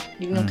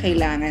 Yung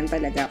kailangan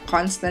talaga,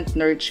 constant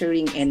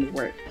nurturing and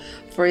work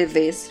for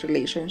this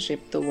relationship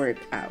to work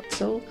out.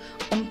 So,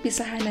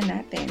 umpisahan na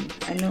natin.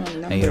 Ano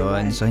ang number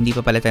one? So hindi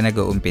pa pala tayo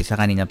nag-uumpisa.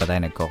 Kanina pa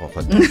tayo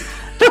nagkokokod.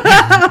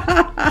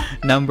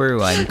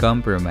 Number 1,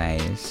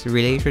 compromise.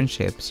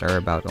 Relationships are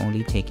about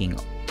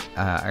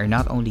are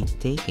not only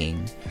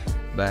taking,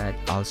 but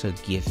also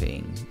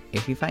giving.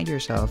 If you find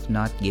yourself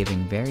not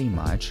giving very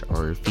much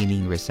or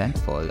feeling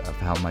resentful of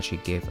how much you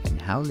give and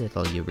how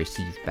little you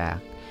receive back,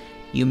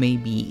 you may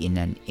be in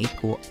an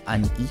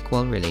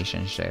unequal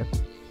relationship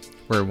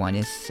where when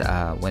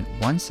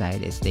one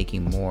side is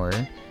taking more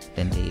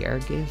than they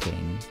are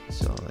giving.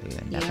 So,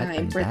 yun.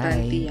 Dapat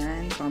importante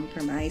yan.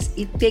 Compromise.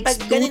 It takes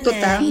two to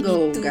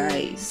tango,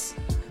 guys.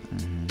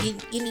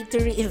 You need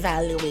to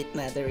reevaluate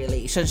na the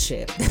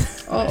relationship.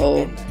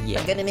 Oo.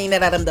 Pag ganun na yung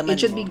nararamdaman mo.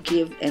 It should be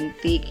give and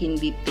take,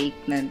 hindi take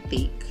na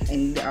take.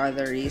 And the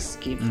other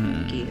is give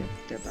and give.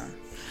 Diba?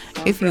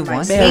 If you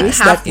want meet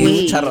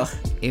halfway.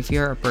 If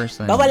you're a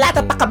person wala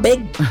ta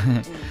pakabig.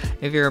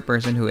 If you're a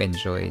person who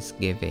enjoys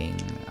giving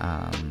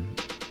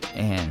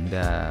and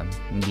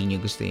hindi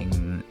nyo gusto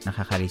yung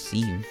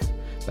nakaka-receive,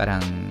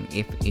 parang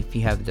if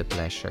you have the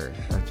pleasure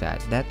of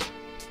that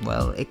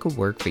well, it could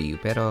work for you.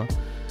 Pero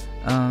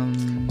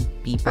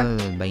people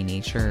by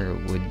nature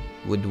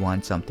would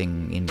want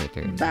something in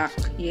return. Back,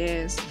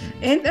 yes.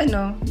 And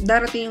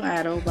darating yung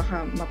araw,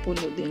 baka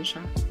mapuno din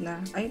siya na,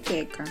 ay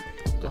teka,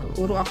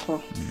 puro ako.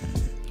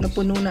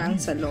 Napuno na ang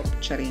salop,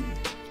 charing.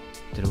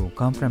 True.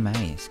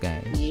 Compromise,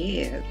 guys.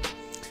 Yeah.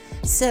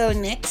 So,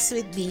 next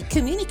would be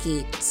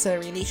communicate. So,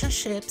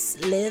 relationships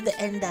live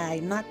and die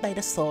not by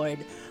the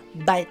sword,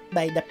 but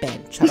by the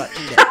pen. Charot,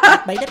 hindi.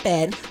 Not by the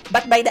pen,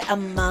 but by the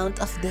amount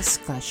of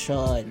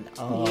discussion.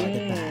 Oh,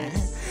 yes. diba?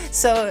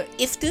 So,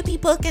 if two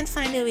people can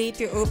find a way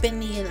to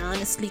openly and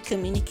honestly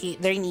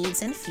communicate their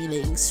needs and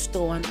feelings to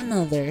one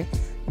another,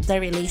 the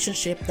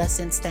relationship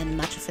doesn't stand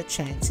much of a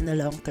chance in the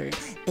long term.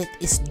 It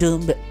is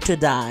doomed to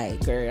die,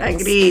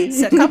 girls. Agree.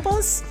 So,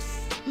 couples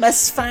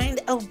must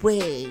find a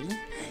way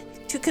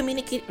to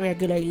communicate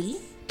regularly,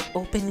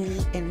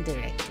 openly, and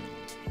directly.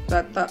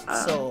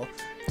 So,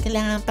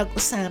 kailangan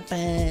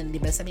pag-usapan, di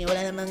ba? Sabi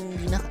wala namang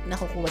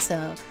nakukuha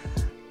sa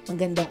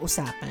magandang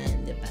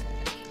usapan, di ba?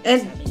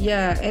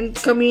 And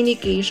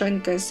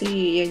communication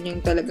kasi yan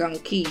yung talagang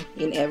key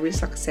in every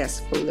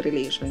successful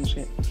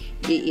relationship.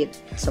 Be it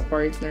sa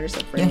partner,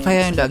 sa friends. Yan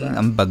kaya yung laging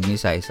ambag ni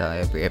Sai sa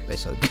every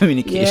episode.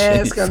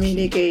 Communication. Yes,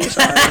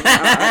 communication.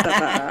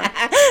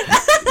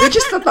 Which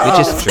is totoo.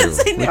 Which is true.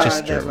 Which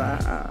is true. Diba?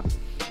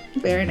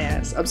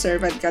 Fairness.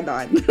 Observant ka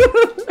doon.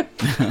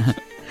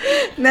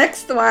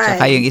 Next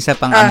one. Saka yung isa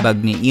pang ambag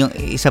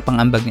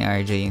ni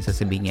RJ, yung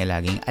sasabihin niya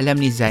laging, alam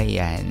ni Zai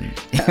yan.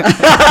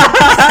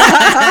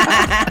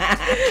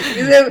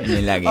 We've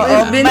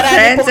been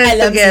friends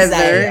and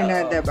together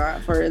na,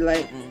 diba? For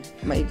like,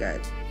 my God.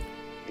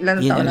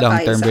 Ilan taon na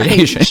tayo sa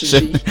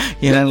relationship.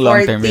 Yun ang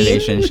long-term 14.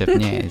 relationship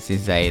niya, si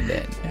Zai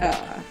din.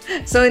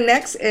 So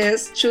next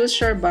is choose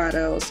your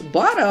battles.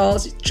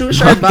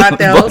 Choose your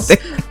battles.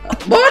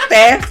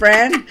 Bote,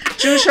 friend.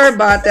 Choose your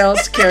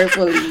battles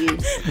carefully.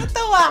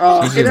 Natawa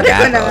ko. Choose your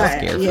battles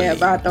carefully. Yeah,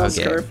 battles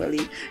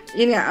carefully.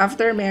 Yun nga,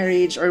 after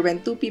marriage or when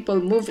two people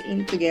move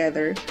in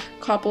together,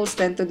 couples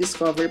tend to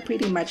discover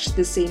pretty much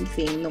the same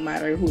thing no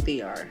matter who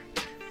they are.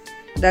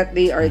 That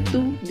they are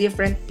two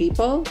different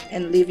people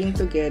and living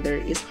together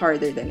is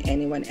harder than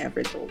anyone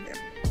ever told them.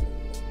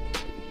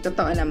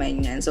 Totoo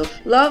naman yan. So,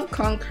 love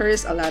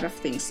conquers a lot of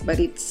things,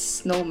 but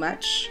it's no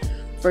match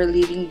for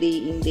living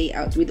day in, day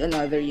out with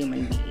another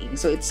human being.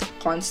 So, it's a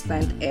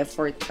constant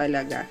effort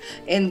talaga.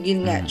 And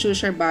yun nga,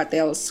 choose your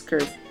battles.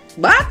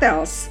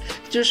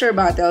 Choose your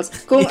battles.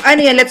 Kung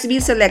ano yan, let's be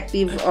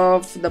selective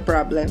of the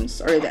problems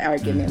or the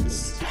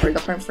arguments or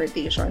the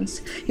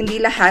confrontations.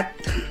 Hindi lahat.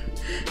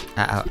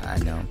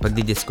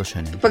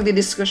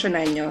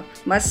 Pagdidiskusyonan nyo,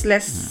 mas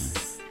less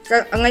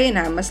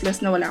ngayon mas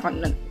less na wala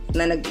akong na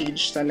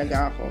nag-age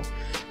talaga ako.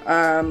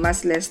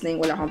 Mas less na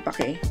yung wala akong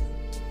pake.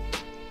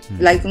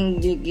 Like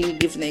kung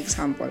give na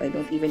example, I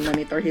don't even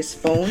monitor his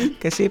phone.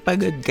 Kasi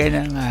pagod ka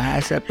na nga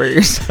as a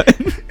person.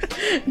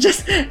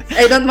 Just,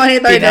 I don't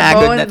monitor the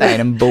phone. Pinagod na tayo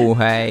ng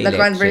buhay.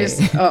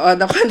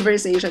 The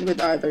conversation with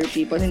other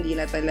people, hindi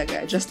na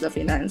talaga. Just the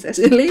finances.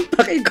 Yung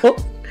pake ko.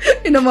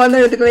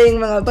 Pinomonitor ko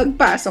yung mga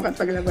pagpasok at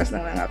paglabas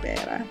ng mga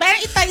pera. Parang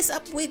it ties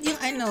up with yung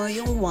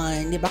yung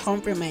one, di ba,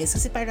 compromise.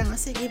 Kasi parang,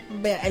 sige,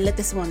 I let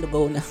this one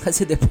go na.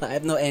 Kasi di ba, I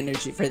have no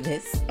energy for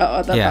this.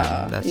 Oo, totoo.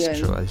 Yeah, that's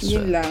true.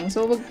 Yun lang.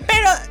 So,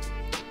 pero,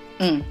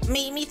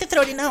 may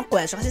to-throw din akong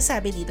question. Kasi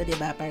sabi dito, di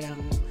ba, parang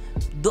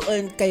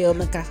doon kayo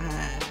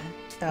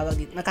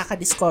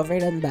makaka-discover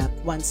lang back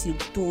once you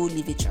two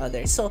leave each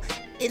other. So,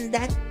 in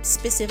that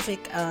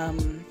specific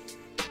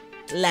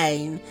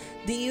line,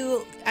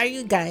 are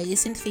you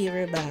guys in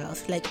favor ba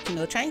of like,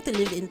 trying to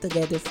live in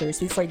together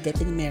first before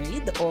getting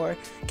married, or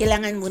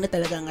kailangan muna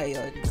talaga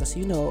ngayon because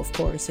of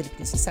course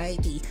Filipino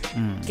society,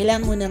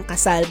 kailangan muna ng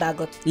kasal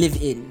bago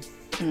live in?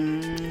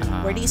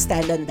 Where do you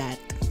stand on that?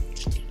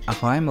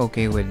 Ako, I'm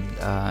okay with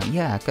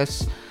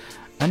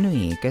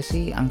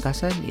kasi ang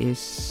kasal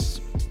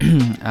is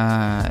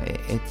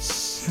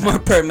it's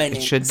more permanent.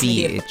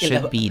 It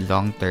should be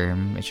long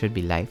term. It should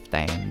be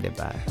lifetime, 'di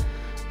ba?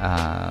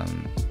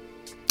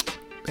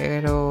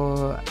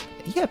 Pero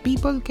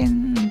people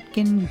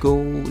can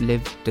go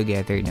live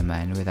together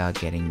naman without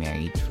getting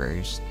married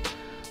first.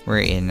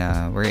 We're in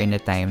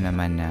a time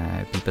naman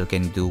na people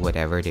can do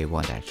whatever they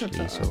want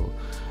actually. So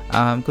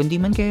kung di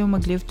man kayo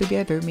mag-live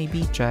together,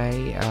 maybe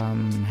try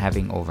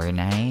having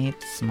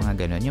overnights,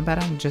 mga ganun. Yung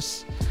parang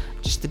just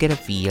to get a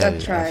feel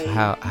of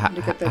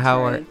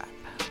how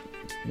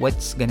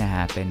what's gonna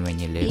happen when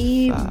you live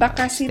iba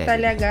kasi steady.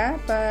 talaga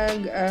pag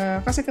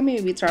kasi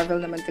kami we travel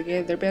naman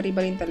together, pero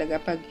iba rin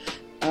talaga pag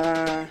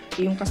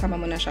yung kasama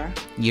mo na siya.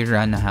 You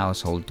run a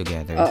household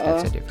together.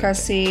 That's a different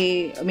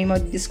kasi may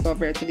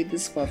discover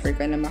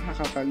ka na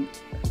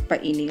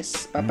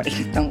makakapagpainis,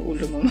 papainit ang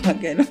ulo mo, mga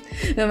gano'n.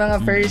 Yung mga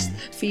first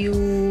few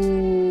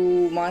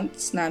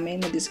months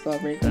namin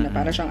na-discover ko na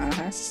para siyang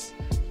ahas.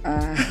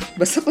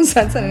 Basta kung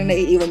saan na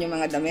naiiwan yung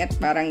mga damit,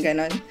 parang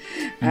gano'n.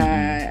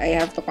 I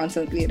have to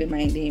constantly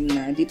remind him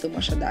na dito mo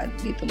siya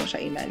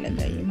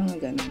ilalagay, yung mga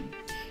gano'n.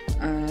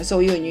 So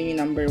yun yung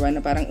number one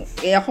na parang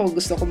ako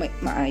gusto ko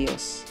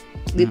maayos,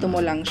 dito mo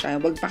lang siya,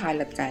 wag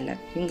pakalat-kalat,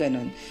 yung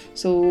ganun.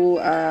 So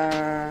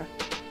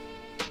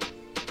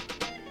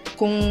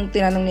kung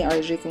tinanong ni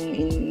RJ kung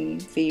in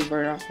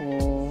favor ako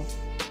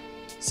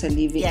sa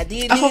living,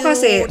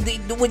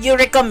 would you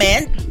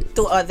recommend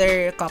to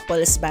other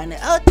couples ba na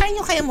try nyo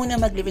kaya muna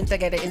mag-living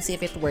together and see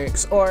if it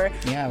works, or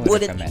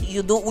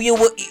you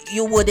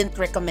wouldn't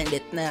recommend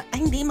it na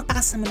hindi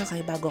magkakasama na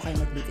kayo bago kayo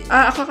mag-living?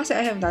 Ako kasi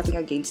I have nothing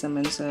against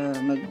naman sa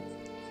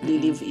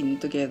live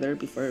in together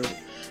before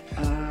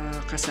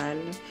kasal,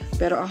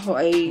 pero ako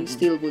I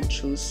still would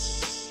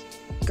choose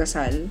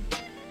kasal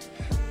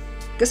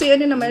kasi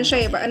naman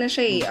siya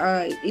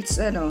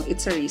it's a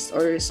risk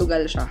or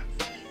sugal siya.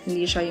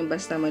 Hindi siya yung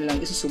basta mo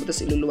lang isusubo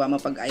tapos iluluwa mo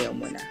pag ayaw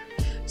mo na.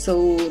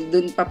 So,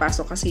 dun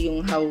papasok kasi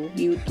yung how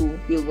you two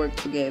will work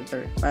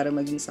together para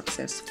maging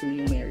successful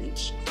yung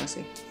marriage.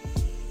 Kasi,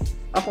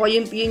 ako,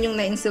 yun yung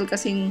na-instill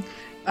kasing,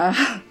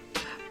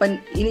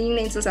 yun yung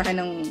na-instill sa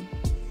akin ng,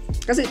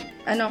 kasi,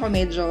 ako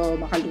medyo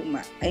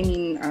makaluma. I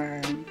mean,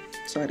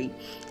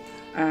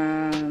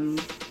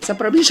 sa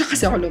probinsya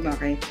kasi ako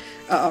lumaki.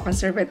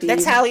 Conservative.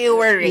 That's how you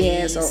were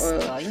raised. Yes,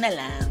 yun na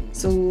lang.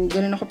 So,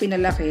 ganun ako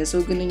pinalaki.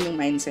 So, ganun yung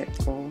mindset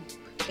ko.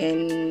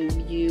 And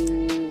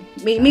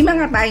may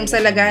mga times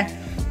talaga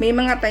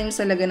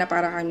na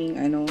para kaming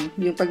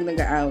yung pag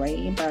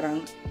nag-aaway, yung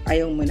parang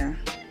ayaw mo na.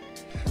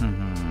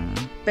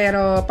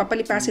 Pero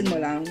papalipasin mo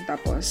lang,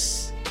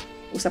 tapos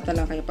usap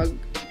na lang kayo pag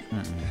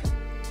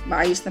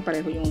maayos na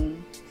pareho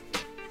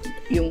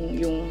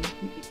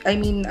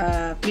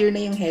clear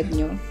na yung head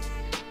nyo.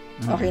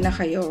 Okay na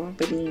kayo,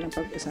 pwede nyo lang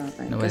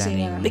pag-usapan.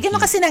 Bigyan mo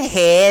kasi ng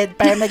head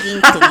para maging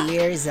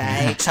clear,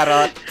 Zay.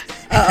 Charot.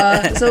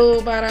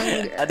 So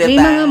parang diba? May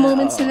mga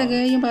moments talaga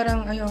yung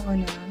parang ayoko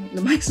na,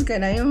 lumayas ka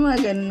na, yung mga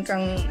ganun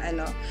kang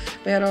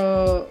pero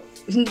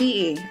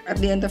hindi at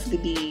the end of the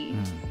day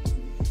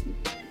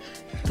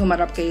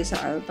tumarap kayo sa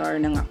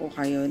altar, nangako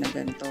kayo na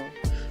ganito,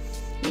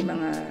 may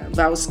mga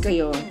vows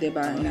kayo,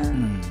 diba, na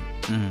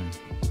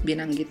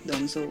binanggit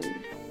doon. So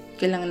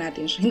kailangan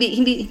natin siya,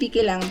 hindi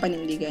kailangan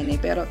panindigan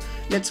pero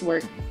let's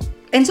work.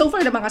 And so far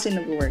naman kasi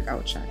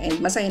nag-workout siya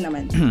and masaya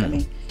naman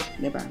kami,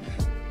 diba?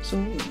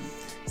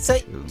 So,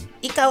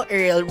 ikaw,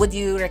 Earl, would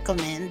you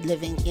recommend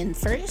living in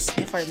first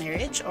before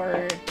marriage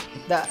or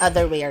the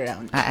other way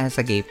around? As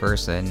a gay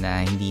person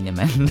na hindi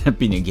naman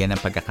pinigyan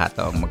ng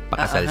pagkakataong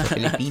magpakasal sa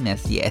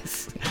Pilipinas,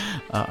 yes.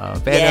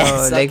 Pero yes,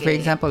 okay. Like for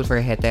example, for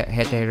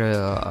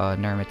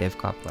heteronormative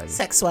couples.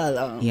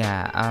 Sexual,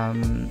 Yeah,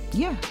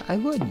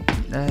 I would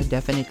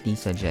definitely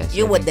suggest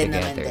you would living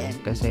din together. Naman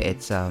din. Kasi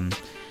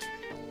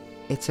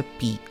it's a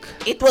peak.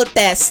 It will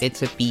test.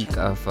 It's a peak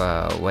of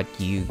what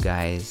you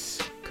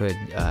guys could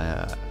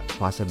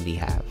possibly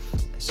have.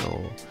 So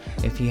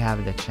if you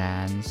have the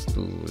chance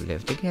to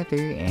live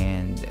together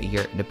and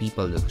the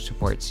people who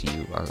supports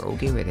you are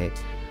okay with it,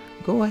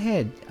 go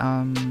ahead.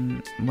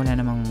 Wala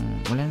namang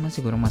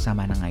siguro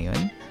masama na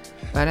ngayon.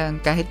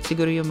 Parang kahit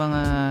siguro yung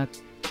mga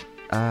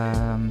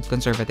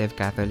conservative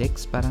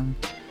Catholics, parang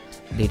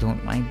they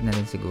don't mind na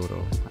rin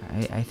siguro.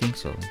 I think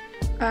so.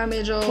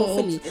 Medyo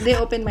they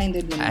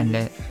open-minded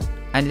naman.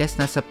 Unless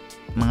nasa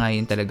mga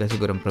yun talaga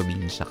sigurong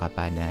probinsya ka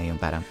pa na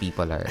yung parang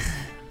people are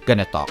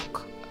gonna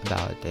talk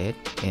about it,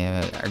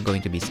 are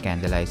going to be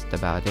scandalized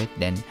about it,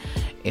 then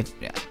if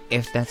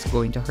that's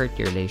going to hurt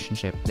your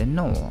relationship, then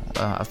no,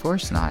 of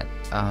course not.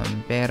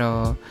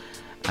 Pero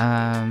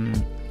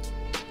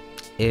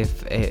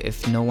if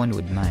no one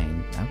would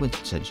mind, I would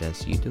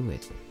suggest you do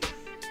it.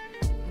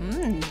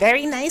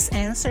 Very nice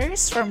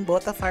answers from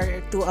both of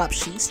our two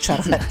options.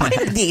 Charot.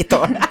 Ako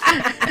dito.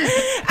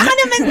 Ako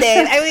naman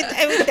din, I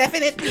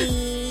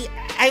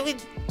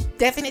would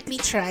definitely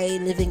try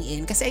living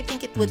in kasi I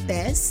think it would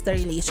test the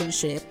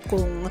relationship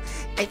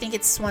I think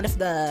it's one of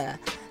the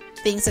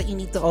things that you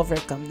need to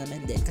overcome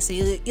naman din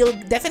kasi you'll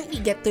definitely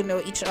get to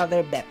know each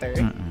other better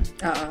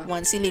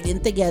once you live in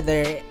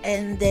together,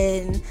 and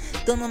then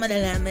doon mo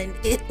malalaman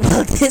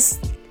will this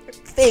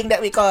thing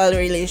that we call a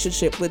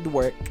relationship would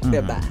work,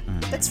 diba?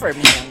 That's for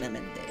me lang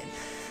naman din.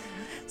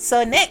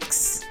 So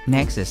next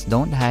is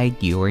don't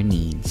hide your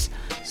needs.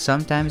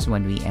 Sometimes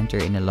when we enter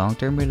in a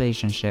long-term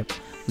relationship,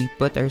 we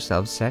put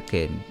ourselves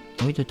second,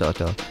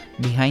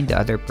 behind the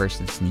other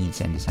person's needs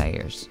and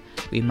desires.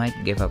 We might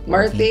give up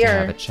working to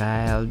have a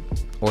child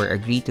or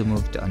agree to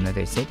move to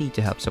another city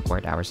to help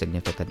support our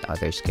significant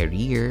other's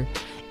career,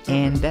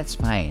 and that's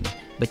fine.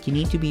 But you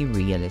need to be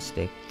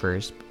realistic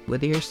first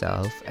with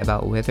yourself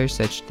about whether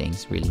such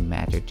things really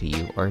matter to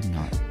you or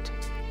not.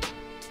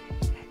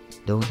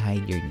 Don't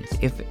hide your needs.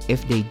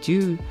 If they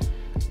do,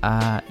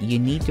 you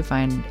need to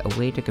find a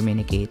way to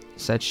communicate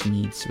such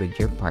needs with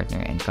your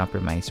partner and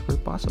compromise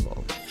where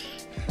possible.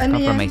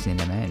 Compromise din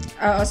naman.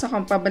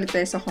 Pabalik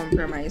tayo sa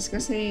compromise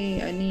kasi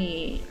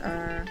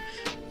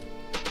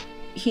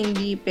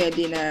hindi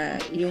pwede na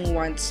yung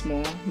wants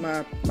mo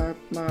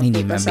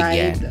hindi put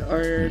aside mabigyan.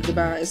 Or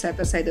diba set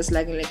aside as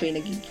laging like may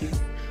nag-give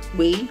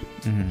way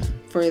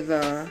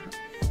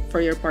for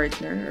your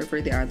partner or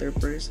for the other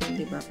person,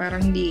 diba?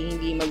 Parang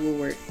hindi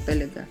mag-work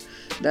talaga.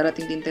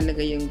 Darating din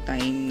talaga yung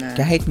time na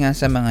kahit nga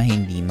sa mga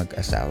hindi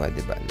mag-asawa,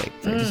 diba? Like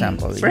for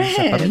example, friends,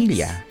 sa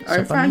pamilya.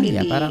 or sa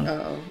pamilya, family, parang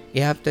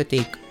you have to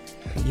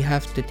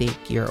take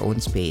your own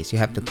space.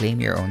 You have to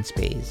claim your own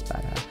space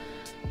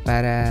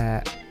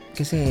para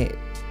kasi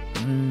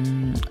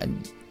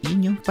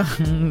yun yung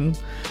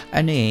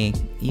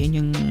yun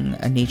yung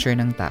nature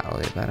ng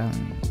tao parang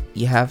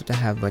you have to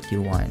have what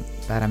you want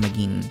para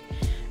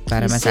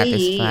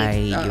masatisfy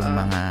yung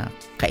mga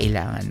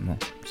kailangan mo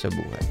sa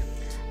buhay.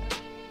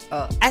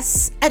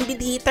 As a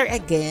mediator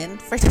again,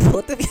 for the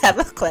both of you, have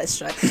a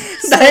question.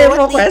 Dahil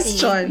mo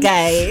question.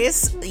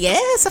 Guys,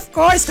 yes, of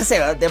course.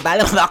 Kasi, diba,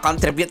 alam mo,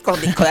 contribute ko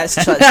the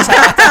question.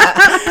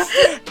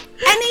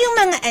 Ano yung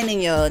mga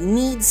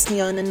needs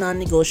nyo na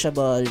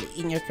non-negotiable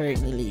in your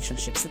current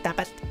relationships na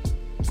dapat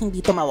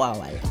hindi to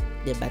mawawala?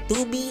 Diba?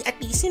 To be, at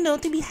least,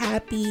 to be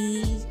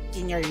happy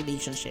in your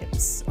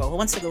relationships. Who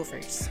wants to go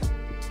first?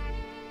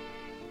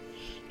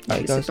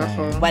 Naisip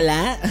ako.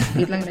 Wala?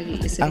 Wait lang,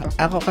 nag-iisip ako.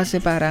 Ako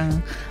kasi parang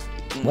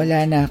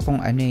wala na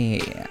akong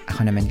ako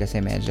naman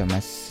kasi medyo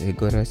mas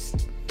siguro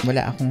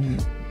wala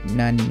akong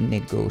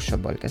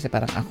non-negotiable kasi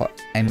parang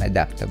I'm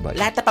adaptable.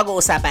 Lahat na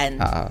pag-uusapan?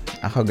 Oo.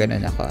 Ako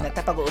ganun ako.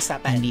 Lahat na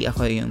pag-uusapan? Hindi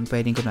ako yung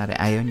pwedeng kunwari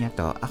ayaw niya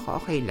to.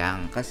 Ako okay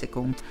lang kasi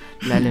kung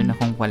lalo na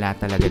kung wala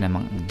talaga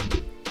namang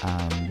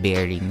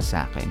bearing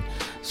sa akin.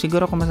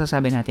 Siguro kung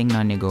masasabi nating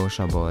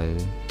non-negotiable,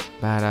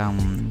 parang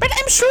but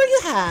I'm sure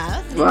you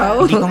have.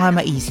 Wow. Hindi ko nga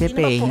maisip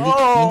Hindi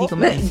ko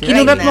maisip.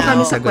 Kinugat mo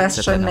kami sa Sagot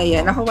question sa na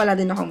yan. Ako wala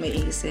din akong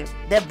maisip.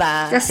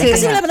 Diba? Kasi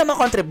wala naman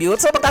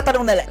contribute. So,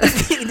 magtatanong na lang.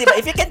 Diba?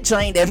 If you can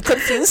join them,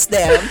 confuse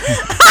them.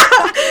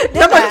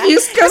 Diba?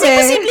 Na-confused kami.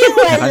 Kasi imposibleng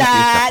wala.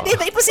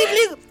 Diba?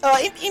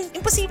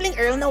 Imposibleng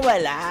Earl na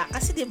wala.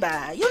 Kasi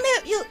diba,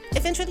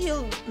 eventually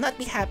you'll not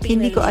be happy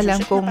Hindi in a ko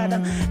alam relationship kung na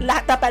parang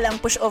lahat na palang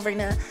push over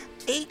na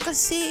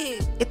kasi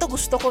ito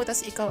gusto ko,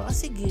 tas ikaw,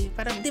 sige,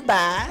 parang,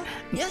 diba?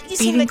 You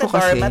seem like a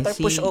doormat or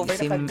push over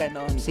na pag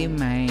ganon. Si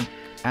Mike,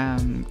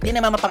 hindi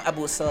naman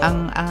mapang-abuso.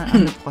 Ang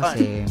ko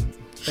kasi,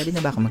 pwede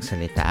na ba ako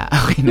magsalita?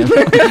 Okay na ba?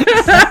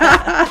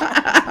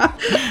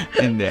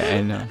 Hindi,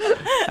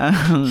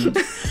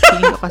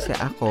 feeling ko kasi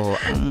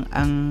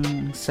ang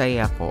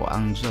saya ko,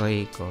 ang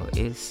joy ko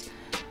is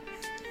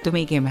to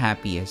make him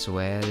happy as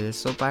well.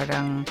 So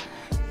parang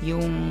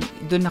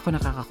doon ako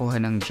nakakakuha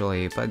ng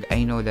joy pag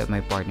I know that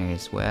my partner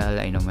is well,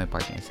 I know my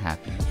partner is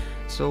happy.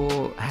 So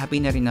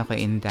happy na rin ako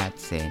in that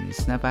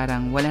sense na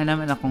parang wala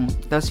naman akong,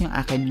 tapos yung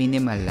akin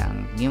minimal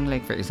lang. Yung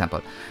like for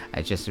example,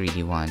 I just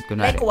really want,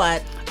 kunwari, like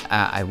what?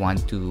 I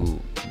want to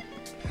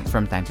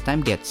from time to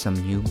time get some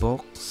new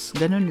books.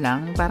 Ganun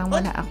lang. Parang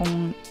wala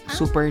akong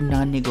super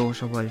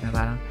non-negotiable na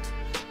parang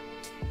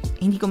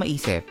hindi ko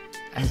maisip.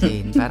 As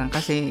in, parang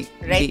kasi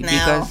right now,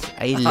 because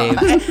I live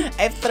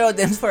I've thrown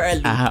them for a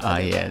loop.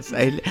 yes.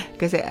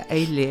 Kasi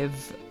I live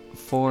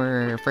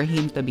for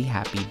him to be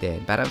happy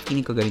din. Parang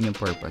feeling ko ganun yung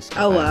purpose ko.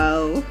 Oh,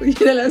 wow.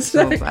 Yun na lang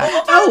sa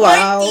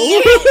wow.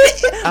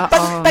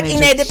 Pag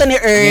inedit ni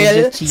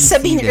Earl,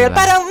 sabihin ni Earl,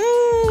 parang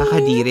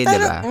kakadiri,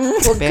 diba?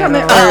 Huwag kami,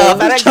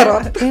 parang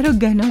charot. Pero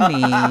ganun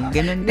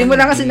Ganun. Hindi mo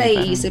lang kasi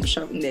naiisip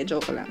siya. Hindi,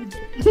 joke lang.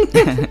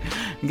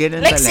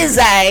 Ganun like talaga. si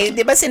Zai, di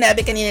ba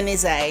sinabi kanina ni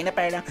Zai na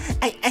parang,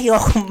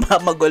 ayoko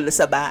magulo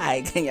sa bahay,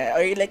 ganyan.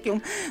 Or like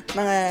yung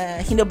mga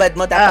hinubad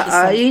mo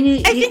dapat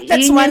I think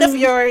that's one of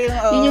your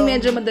yun yung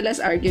medyo madalas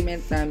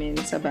argument namin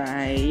sa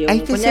bahay. Yung, I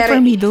think for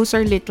me, those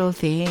are little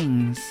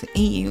things.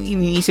 Yung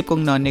iniisip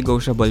kong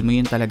non-negotiable mo,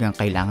 yun talagang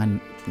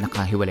kailangan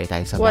nakahiwalay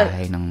tayo sa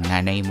bahay ng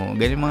nanay mo.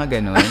 Mga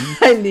ganun.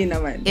 Hindi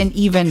naman. And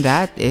even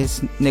that is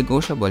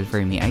negotiable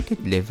for me. I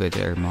could live with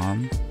her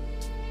mom.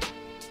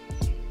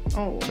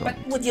 Oh. But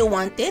would you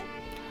want it?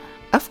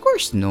 Of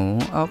course, no.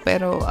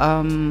 Pero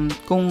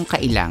kung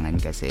kailangan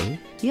kasi,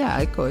 yeah,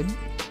 I could.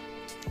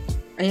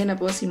 Ayan na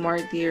po si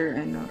Martyr,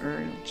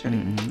 Earl.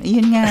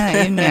 Yun nga,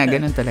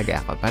 ganun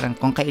talaga ako. Parang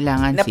kung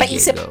kailangan,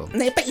 sige, go.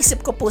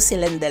 Napaisip ko po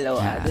silang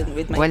dalawa dun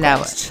with my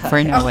question. For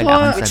now, wala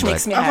akong which sagot.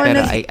 makes me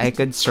Pero happy. I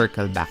could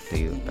circle back to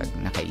you pag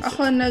nakaisip.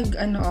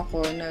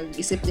 Ako,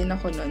 nag-isip din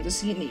ako noon.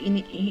 Tapos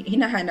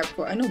hinahanap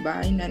ko, ano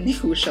ba, ay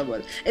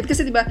non-negotiable. At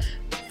kasi diba,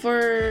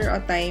 for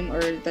a time or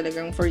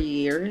talagang for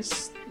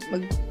years,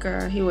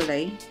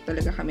 magkahiwalay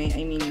talaga kami.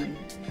 I mean,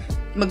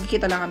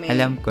 magkikita lang kami.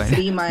 Alam ko.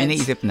 3 months.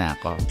 Iniisip na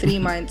ako. 3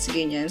 months,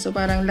 ganyan. So,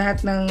 parang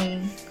lahat ng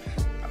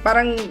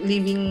parang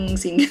living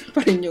single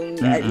pa rin yung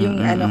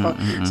ano ko.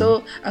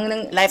 So, ang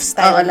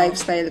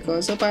lifestyle ko.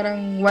 So,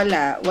 parang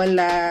wala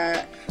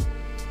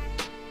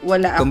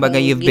kumbaga, akong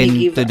you've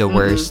been to the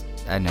worst,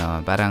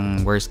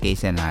 parang worst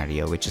case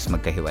scenario, which is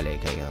magkahiwalay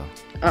kayo.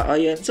 Oo,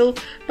 yun. So,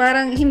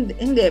 parang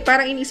hindi.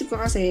 Parang inisip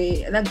ko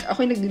kasi,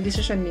 ako yung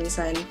nagdidesisyon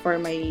minsan for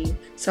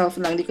myself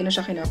lang. Hindi ko na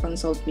siya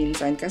kinakonsult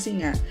minsan. Kasi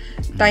nga,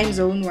 time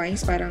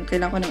zone-wise, parang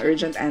kailangan ko ng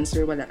urgent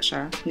answer. Wala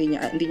siya. Hindi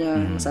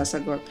niya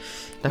masasagot.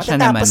 Tapos siya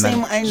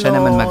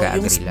naman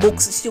mag-agree lang.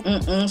 Books,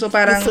 so,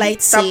 parang, yung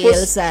flight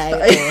sales.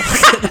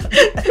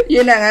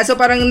 Yun na nga. So,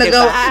 parang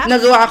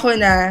nagawa ko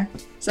na,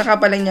 saka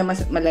pa lang niya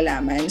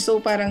malalaman.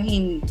 So, parang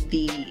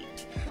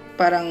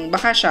parang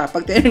baka siya,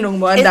 pag tinanong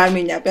mo, ang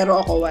dami niya, pero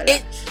ako wala.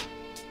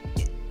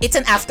 It's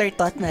an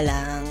afterthought na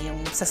lang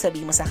yung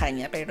sasabihin mo sa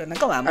kanya, pero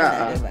nagawa mo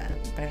na, diba?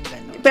 Parang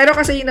gano'n. Pero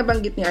kasi yung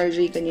nabanggit ni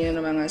RJ kanina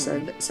na mga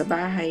sa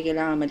bahay,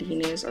 kailangan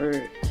malinis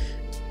or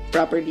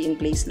properly in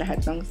place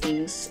lahat ng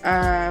things.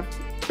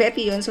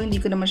 Petty yun, so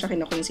hindi ko naman siya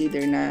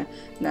kinoconsider na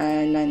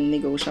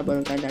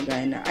non-negotiable talaga.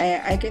 Na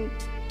I can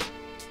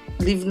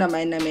live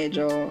naman na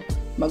medyo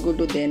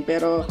magulo din,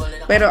 pero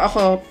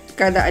ako,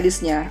 kada alis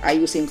niya,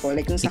 ayusin ko.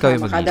 Like, yung sa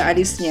kama, kada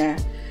alis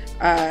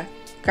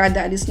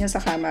niya sa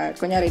kama,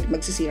 kunyari,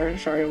 magsisiyar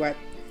siya or what,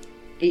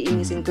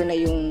 iinisin ko na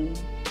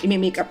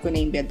imi-make up ko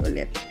na yung bed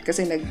ulit.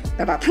 Kasi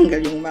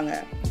natatanggal yung mga,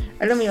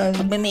 alam mo yun?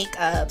 Magme-make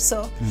up,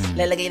 so,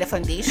 lalagay na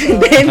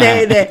foundation.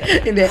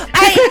 Hindi.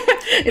 Ay!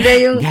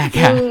 Hindi, yung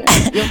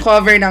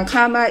cover ng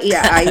kama,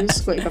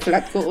 iaayos ko,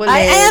 ipa-flat ko ulit.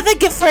 I have a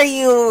gift for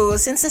you,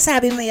 since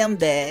nasabi mo yung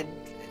bed.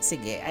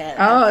 Sige.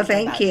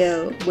 Thank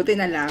you. Buti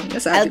na lang.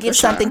 I'll give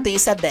something to you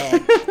sa bed.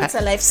 It's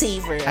a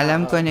lifesaver.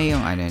 Alam ko na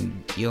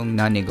yung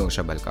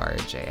non-negotiable ka,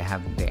 RJ. I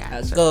have the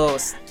answer.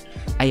 Ghost.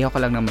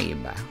 Ayoko lang na may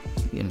iba.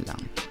 Yun lang.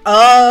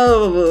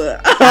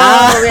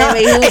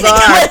 May hugot.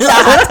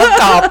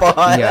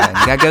 Yun.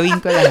 Gagawin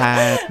ko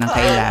lahat ng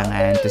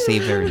kailangan to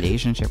save the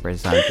relationship or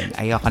something.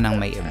 Ayoko nang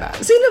may iba.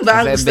 Sino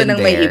ba ang gusto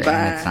ng may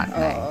iba? It's not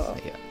nice.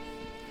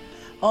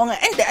 Oo nga.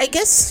 And I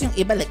guess yung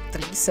iba like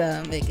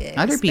threesome, I guess.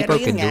 Other people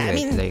can do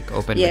it. Like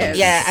open yes.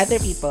 Yeah, other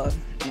people.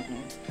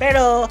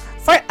 Pero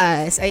for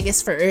us, I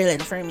guess for Earl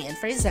and for me and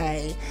for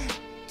Zai,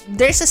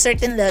 there's a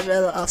certain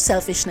level of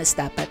selfishness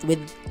dapat with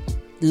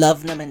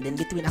love naman din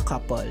between a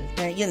couple.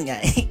 Yun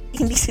nga,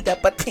 hindi siya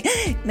dapat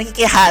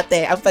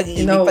nakikihate ang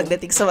pag-ibig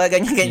pagdating sa mga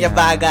ganyan-ganyan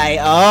bagay.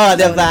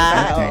 Diba?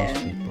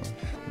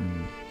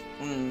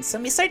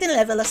 So may certain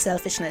level of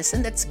selfishness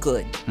and that's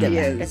good.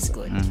 Diba? That's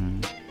good.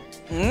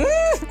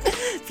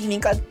 Feeling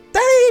ka,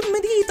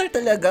 mediator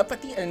talaga,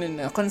 pati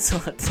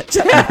consult.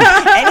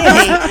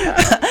 Anyway,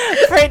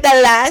 for the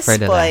last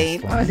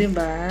point,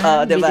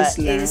 diba?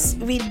 Is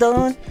we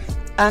don't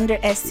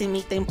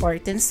underestimate the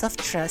importance of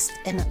trust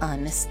and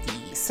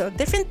honesty. So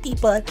different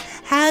people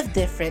have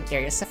different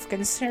areas of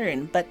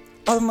concern, but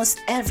almost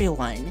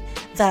everyone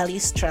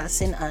values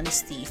trust and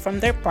honesty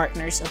from their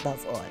partners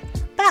above all.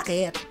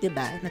 Bakit?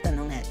 Diba?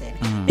 Natanong natin.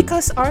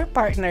 Because our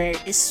partner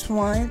is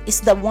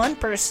the one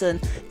person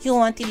you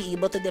want to be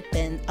able to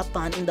depend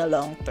upon in the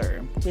long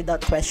term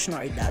without question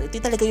or doubt. Ito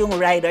talaga yung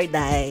ride or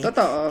die.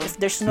 Totoo. If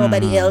there's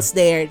nobody else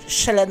there,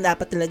 siya lang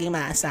dapat talaga yung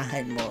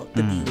maasahan mo to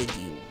be with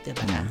you.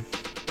 Diba?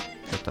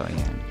 Totoo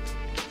yan.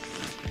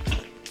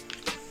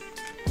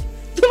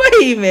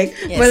 Tumahimik.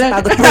 Yes,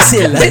 pagod po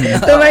sila.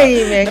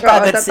 Tumahimik.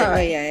 Oo,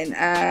 totoo yan.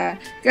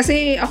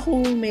 Kasi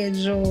ako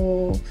medyo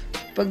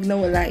pag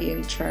nawala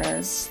yung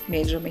trust,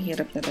 medyo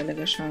mahirap na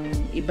talaga siyang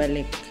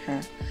ibalik,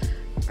 ha?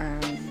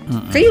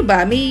 Kayo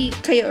ba?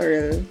 Kayo,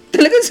 Earl?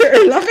 Talagang si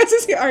Earl lang kasi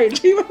si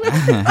RJ.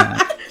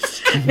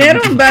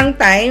 Meron bang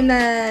time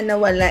na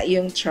nawala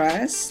yung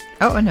trust?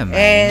 Oo naman.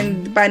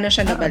 And paano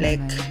siya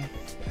nabalik?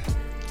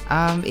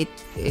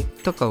 It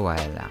took a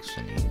while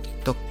actually.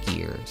 It took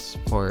years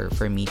for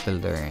me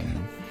to learn.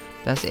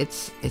 Thus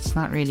it's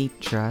not really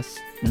trust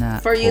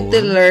na for you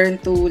to learn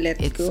to let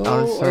go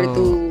also, or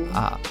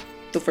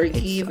to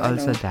forgive. It's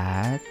also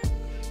that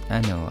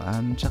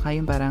tsaka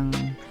yung parang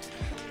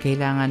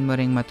kailangan mo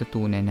ring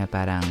matutunan na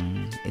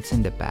parang it's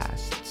in the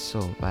past.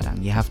 So parang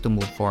you have to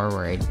move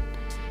forward.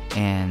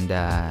 And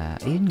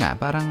yun nga,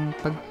 parang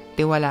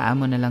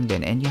pagtiwalaan mo na lang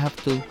din and you have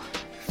to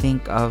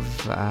think of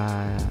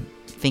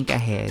think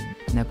ahead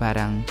na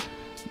parang,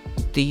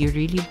 do you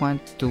really want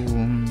to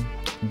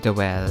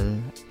dwell,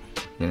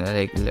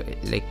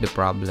 like the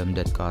problem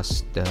that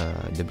caused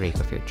the break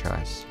of your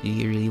trust? Do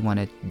you really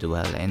want to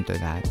dwell into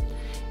that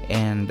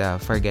and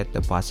forget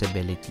the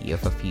possibility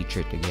of a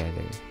future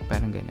together?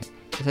 Parang ganun.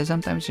 Kasi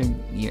sometimes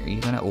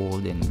you're gonna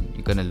old and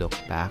you're gonna look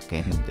back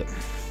and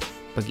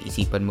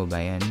pag-iisipan mo ba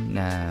yan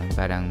na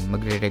parang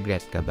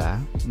magre-regret ka ba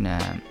na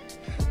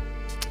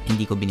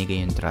hindi ko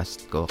binigay yung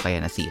trust ko kaya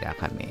nasira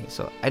kami.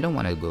 So, I don't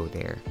wanna go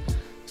there.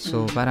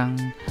 So, parang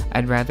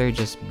I'd rather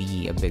just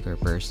be a bigger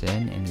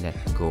person and let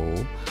go.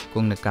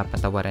 Kung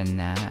nagkapatawaran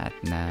na at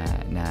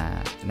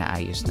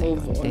naayos na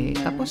yun.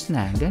 Tapos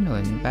na,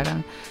 ganun.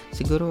 Parang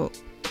siguro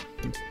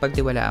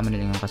pagtiwalaan mo na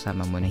lang yung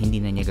kasama mo na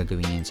hindi na niya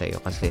gagawin yun sa'yo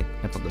kasi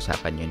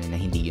napag-usapan nyo na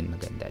hindi yun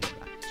maganda,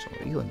 diba? So,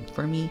 yun.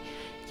 For me,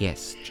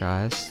 yes,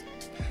 trust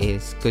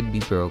could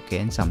be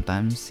broken.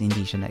 Sometimes,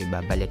 hindi siya na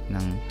ibabalik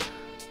ng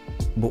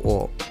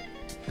buo.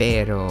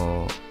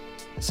 Pero,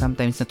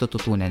 sometimes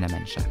natututunan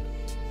naman siya.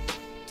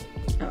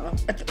 Oo.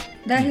 At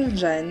dahil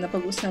dyan,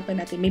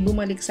 napag-usapan natin, may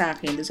bumalik sa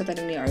akin doon sa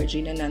tanong ni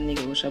RJ na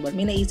non-negotiable.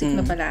 May naisip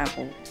na pala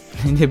ako.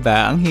 Di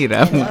ba? Ang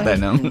hirap ng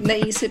tanong.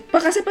 Naisip.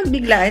 Kasi pag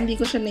biglaan, hindi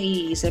ko siya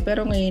naiisip.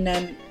 Pero ngayon na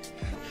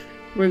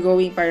we're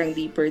going parang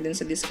deeper dun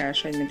sa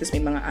discussion. Tapos may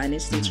mga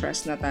honesty,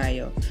 trust na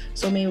tayo.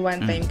 So may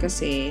one time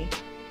kasi,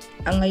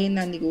 ang ngayon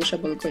na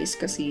negotiable ko is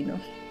casino.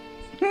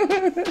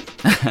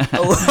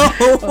 Oh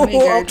my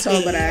God,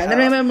 sobra.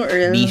 Remember mo,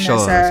 Earl?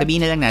 Bisyo.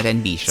 Sabihin na lang natin,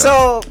 bisyo.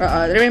 So,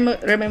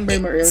 remember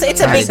mo, Earl? So,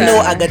 it's a big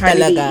no agad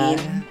talaga.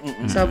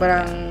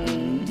 Sobrang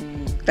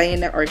tayo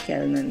na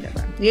Orkel nun,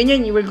 diba?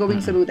 Yun, you were going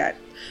through that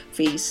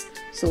phase.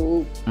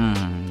 So,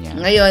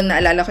 ngayon,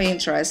 naalala ko yung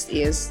trust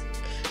is,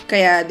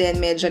 kaya din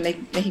medyo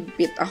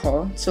nahigpit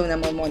ako. So,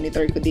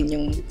 namamonitor ko din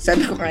yung,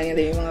 sabi ko kanina,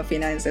 yung mga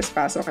finances,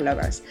 pasok,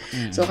 kalabas.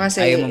 So,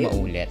 kasi, ayaw mo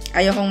maulit.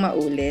 Ayaw kong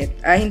maulit.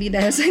 Hindi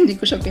dahil sa hindi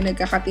ko siya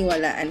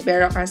pinagkakatiwalaan.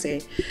 Pero kasi,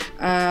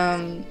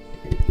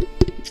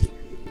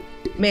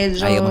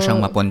 medyo... Ayaw mo siyang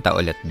mapunta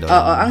ulit doon.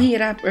 Oo, ang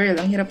hirap, Earl.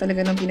 Ang hirap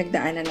talaga ng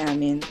pinagdaanan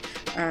namin.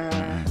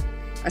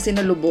 As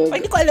in, nalubog.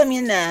 Hindi ko alam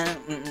yun na.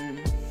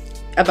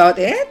 About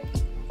it?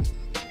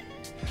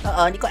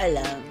 Oo, hindi ko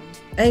alam.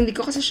 Hindi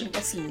ko kasi siya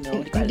casino.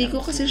 Hindi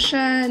ko kasi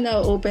siya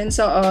na-open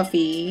sa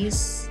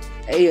office.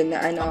 Ayun,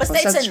 na ano ako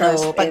sa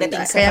trust.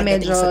 Kaya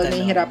medyo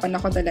nahihirapan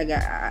ako talaga.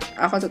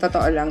 Ako sa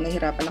totoo lang,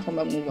 nahihirapan ako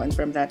mag-move on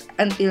from that.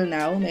 Until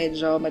now,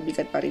 medyo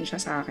mabigat pa rin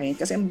siya sa akin.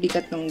 Kasi ang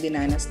bigat nung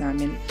dinanas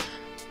namin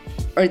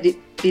or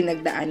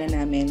pinagdaanan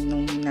namin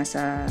nung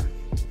nasa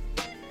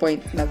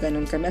point na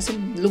ganun kami. As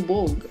in,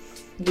 lubog.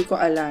 Hindi ko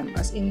alam.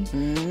 As in,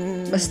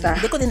 basta.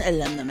 Hindi ko din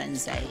alam naman,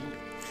 Zay.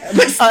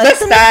 Basta,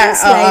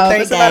 guys.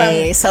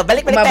 So,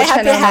 balik-balik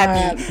tayo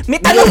happy. May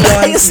tanong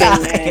tayo sa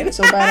akin.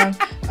 So, parang,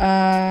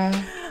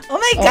 oh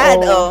my God,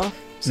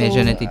 So,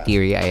 medyo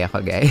natitiri-eye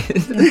ako, guys.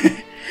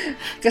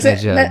 Kasi,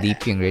 medyo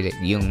deep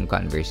yung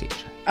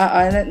conversation.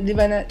 Di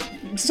ba na,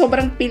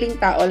 sobrang piling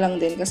tao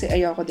lang din kasi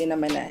ayoko din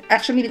naman na,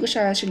 actually, hindi ko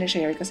siya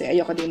sinashare kasi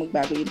ayoko din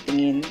magbago yung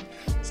tingin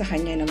sa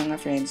kanya ng mga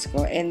friends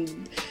ko. And,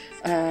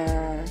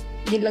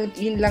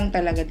 yun lang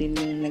talaga din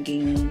yung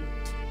naging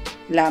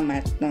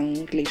lamat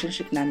ng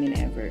relationship namin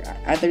ever.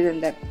 Other than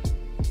that,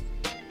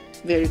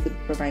 very good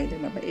provider,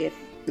 mabait,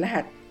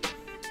 lahat.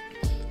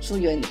 So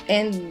yun,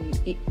 and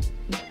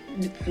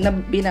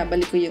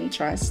binabalik ko yung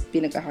trust,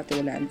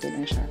 pinagkakatiwalaan ko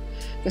na siya.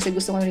 Kasi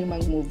gusto ko na rin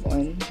mag-move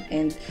on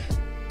and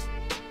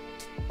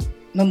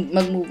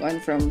mag-move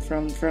on from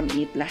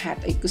it lahat.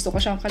 Ay, gusto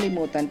ko siyang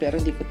kalimutan pero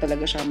hindi ko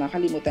talaga siya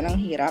makalimutan. Ang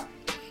hirap.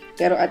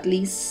 Pero at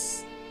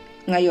least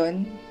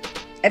ngayon,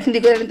 at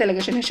hindi ko na rin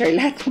talaga siya na-share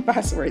lahat ng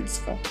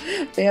passwords ko.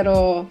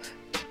 Pero,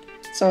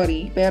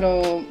 sorry,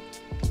 pero,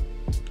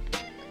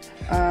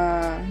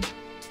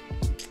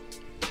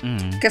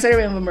 kasi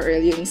remember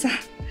earlier yung sa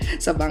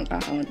bank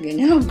account,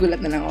 ganyan, gulat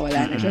na lang,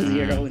 wala na siya,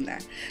 zero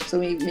na. So,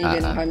 may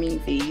ganun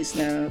kaming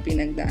phase na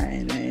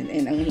pinagdaanan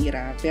and ang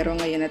hirap. Pero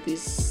ngayon, at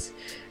least,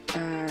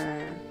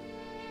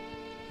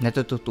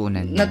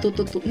 natututunan.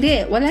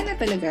 Hindi, wala na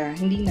talaga.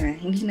 Hindi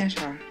na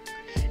siya.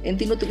 And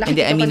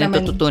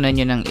natututunan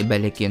nyo nang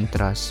ibalik yung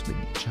trust with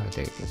each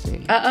other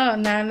kasi.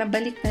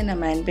 Nabalik na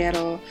naman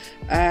pero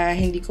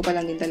hindi ko pa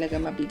lang din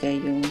talaga mabigay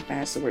yung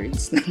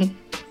passwords ng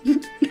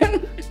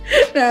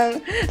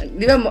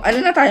di ba, ano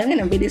na tayo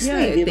ngayon, ang bilis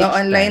na, di ba,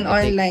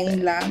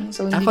 online lang.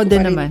 So, hindi ko pa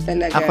rin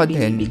talaga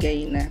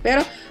binibigay na.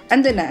 Pero,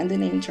 andun na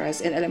yung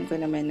trust and alam ko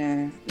naman na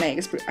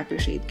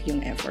na-appreciate ko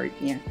yung effort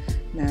niya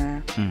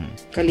na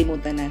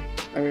kalimutan na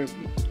or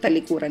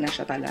talikuran na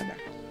siya talaga.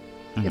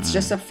 It's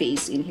just a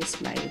phase in his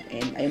life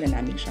and ayun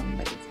na namin siyang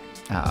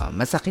balikan.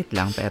 Masakit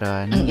lang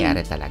pero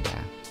nangyari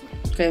talaga.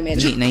 Kaya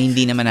medyo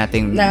hindi naman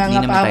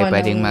tayo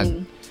pwedeng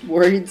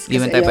words.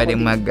 Hindi naman tayo pwedeng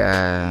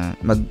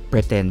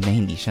mag-pretend na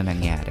hindi siya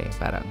nangyari.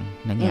 Parang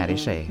nangyari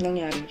siya eh.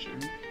 Nangyari siya.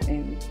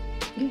 And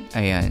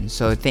ayun.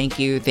 So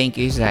thank you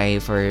Zai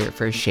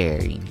for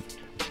sharing.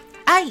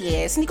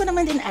 Yes, hindi ko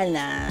naman din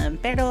alam.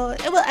 Pero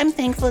I'm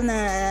thankful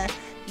na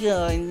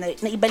yun,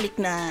 naibalik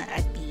na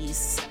at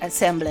least a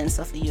semblance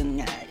of yun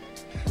nga.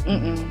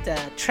 The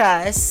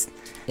trust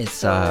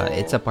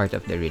It's a part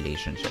of the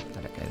relationship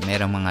talaga.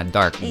 Merong mga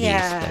dark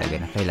days talaga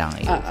na kailangan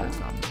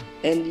i-overcome.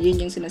 And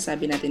yun yung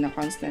sinasabi natin na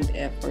constant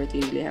effort.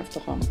 You really have to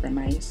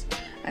compromise.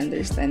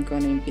 Understand ko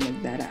ano yung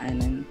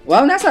pinagdaraanan.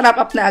 Wow, nasa wrap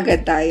up na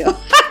agad tayo.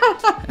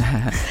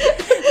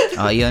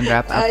 Yun,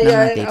 wrap up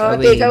na.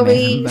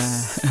 Takeaways.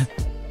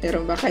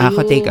 Meron ba kayo?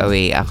 Ako,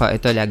 takeaway.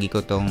 Ito lagi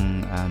ko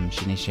tong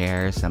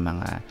sinishare sa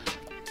mga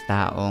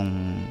taong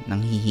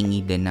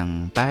nanghihingi din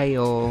ng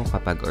payo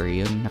kapag or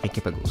yun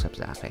nakikipag-usap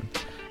sa akin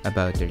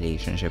about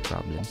relationship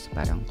problems.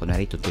 Parang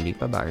kunwari tutuloy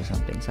pa ba or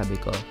something. Sabi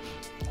ko,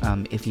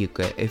 if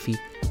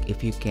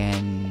you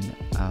can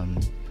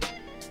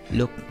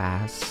look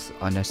past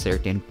on a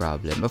certain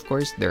problem. Of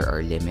course, there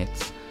are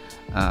limits.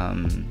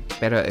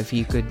 Pero if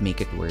you could make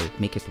it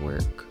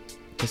work.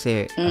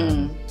 Kasi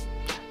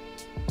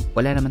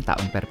wala naman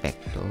taong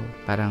perpekto.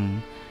 Parang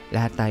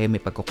lahat tayo may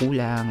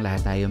pagkukulang,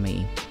 lahat tayo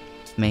may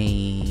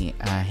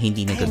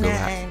hindi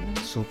nagagawa.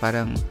 So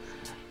parang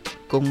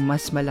kung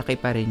mas malaki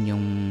pa rin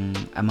yung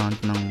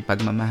amount ng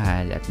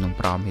pagmamahal at ng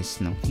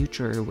promise ng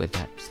future with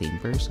that same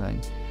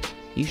person,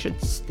 you should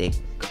stick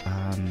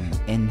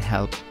and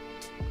help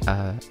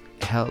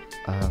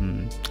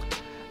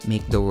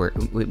make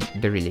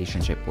the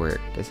relationship work.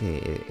 Kasi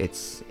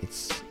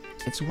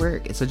it's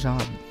work, it's a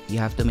job.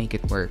 You have to make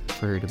it work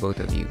for the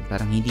both of you.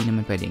 Parang hindi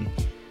naman pwedeng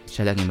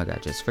siya lang yung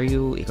mag-adjust for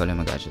you, ikaw lang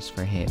mag-adjust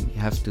for him.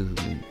 You have to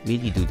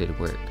really do the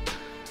work.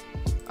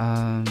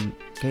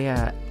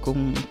 Kaya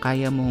kung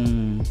kaya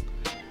mong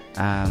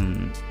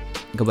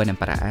gawa ng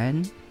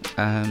paraan,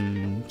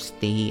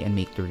 stay and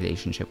make the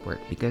relationship work,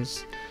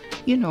 because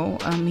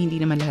hindi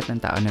naman lahat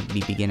ng tao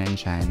nagbibigyan ng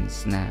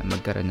chance na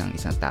magkaroon ng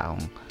isang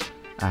taong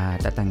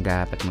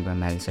tatanggap at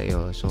magmamahal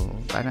sa'yo. So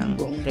parang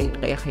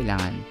kaya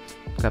kailangan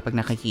kapag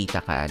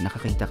nakakita ka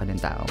ng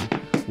taong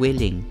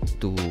willing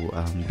to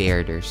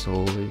bear their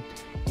soul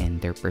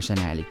and their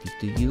personality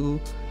to you,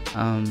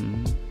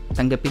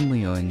 tanggapin mo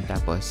yun,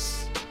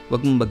 tapos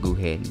wag mong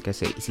baguhin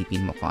kasi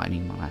isipin mo kung ano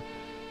yung mga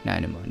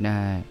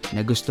na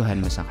nagustuhan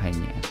mo sa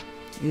kanya.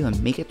 Yun,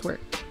 make it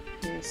work.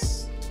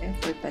 Yes,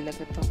 effort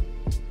talaga to.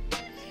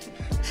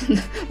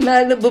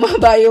 na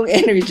bumaba yung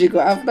energy ko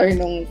after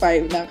nung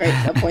 5 na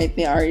point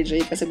ni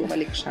RJ kasi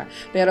bumalik siya.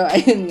 Pero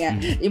ayun nga,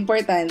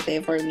 importante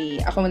for me,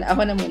 ako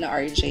na muna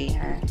RJ,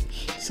 ha.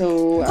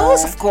 So,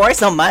 of course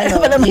naman.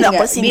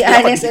 Be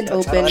honest and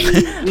open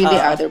with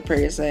the other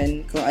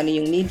person. Kung ano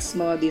yung needs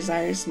mo,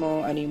 desires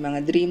mo, ano yung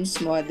mga dreams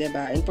mo,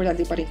 diba?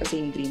 Importante pa rin kasi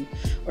yung dream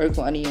or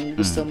kung ano yung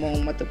gusto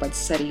mong matupad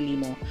sa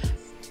sarili mo.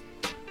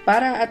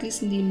 Para at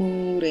least hindi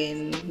mo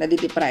rin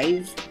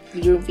nade-deprive,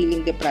 you're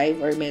feeling deprived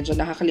or medyo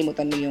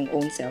nakakalimutan mo yung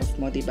own self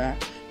mo, diba?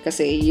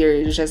 Kasi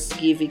you're just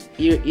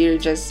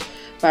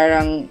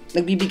parang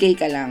nagbibigay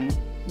ka lang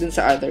dun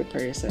sa other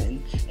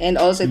person. And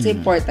also, it's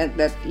important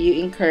that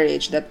you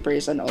encourage that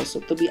person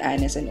also to be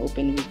honest and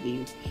open with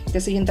you.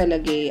 Kasi yun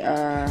talaga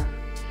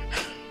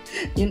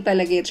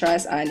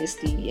trust,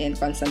 honesty, and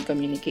constant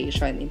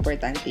communication.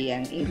 Importante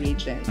yung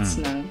ingredients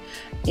ng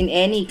in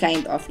any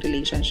kind of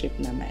relationship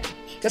naman.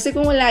 Kasi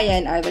kung wala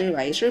yan,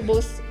 otherwise, you're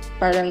both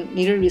parang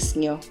nire-risk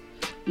nyo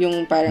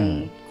yung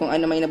parang kung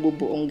ano may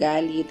nabubuong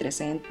galit,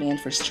 resentment,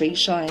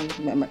 frustration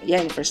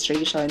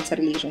sa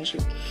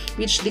relationship,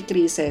 which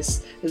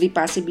decreases the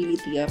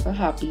possibility of a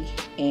happy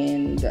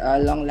and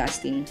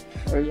long-lasting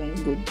or yung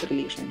good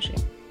relationship.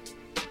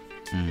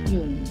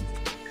 Yun.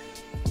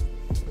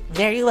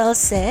 Very well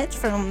said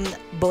from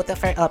both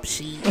of our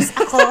options.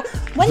 Ako,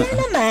 wala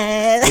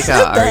naman.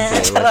 Ikaw,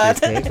 RJ,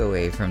 what's your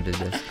takeaway from the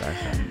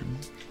discussion?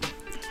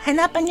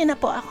 Hanapan niyo na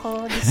po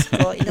ako. Diyos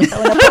ko, ilang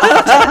taon na po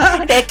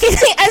ako.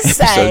 Kidding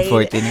aside.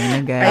 Episode 14 na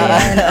guys.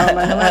 Ayan,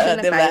 manuwasan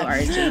na tayo,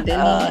 RJ.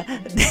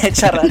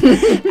 Charot.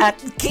 At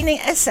kidding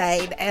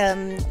aside,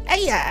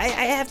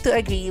 I have to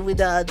agree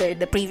with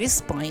the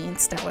previous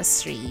points that was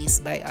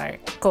raised by our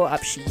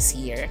co-options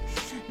here.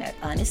 That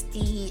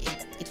honesty,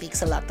 it takes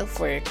a lot of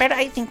work. Pero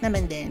I think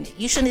naman din,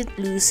 you shouldn't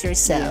lose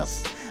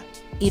yourself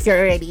if you're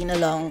already in a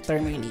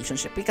long-term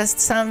relationship, because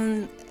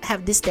some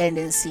have this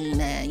tendency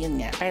na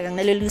yun nga, parang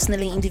nalulose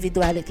nila yung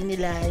individuality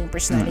nila, yung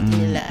personality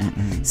nila,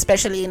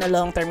 especially in a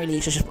long-term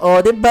relationship.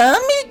 Oh, diba?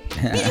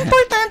 May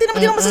importante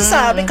naman din ang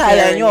masasabi.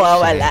 Kala nyo,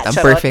 wala. Ang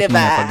perfect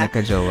mo pag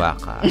nagka-jowa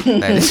ka.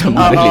 Dahil sa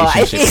mga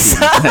relationship.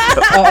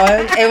 Oo,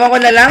 ewan ko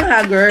na lang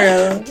ha,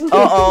 girl.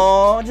 Oo,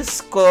 Diyos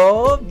ko.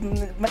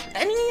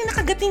 Ano yung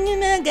nakagating nyo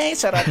na,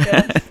 guys? Charot.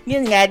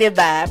 Yun nga,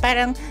 diba?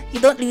 Parang, you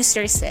don't lose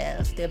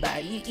yourself,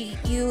 diba?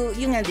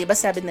 Yung nga, diba,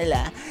 sabi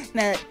nila,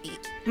 na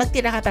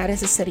magtira ka para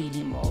sa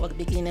sarili mo, wag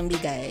bigay ng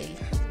bigay.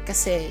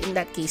 Kasi in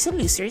that case, you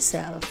lose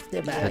yourself,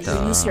 diba? You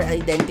lose your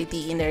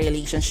identity in the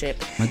relationship.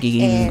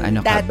 Magiging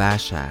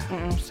basha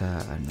sa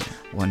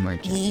one more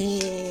chance.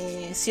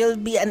 Yes, you'll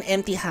be an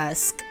empty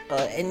husk,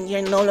 and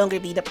you'll no longer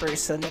be the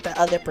person that the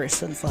other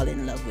person fall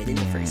in love with in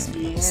the first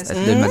place.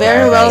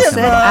 Very well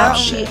said,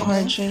 actually,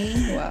 RJ.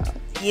 Wow.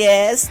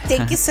 Yes,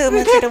 thank you so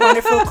much for the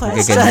wonderful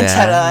question.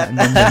 Charot. Ang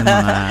ganda ng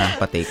mga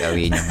pa-take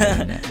away niyo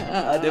ngayon.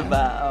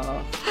 Diba?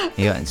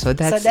 Yun. So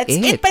that's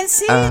it.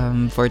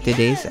 Pansin. For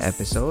today's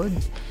episode.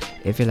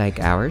 If you like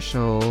our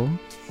show,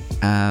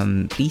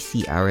 Please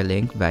see our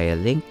link via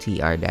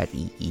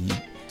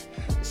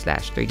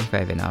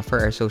linktr.ee/35and up for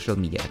our social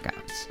media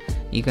accounts.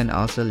 You can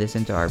also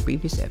listen to our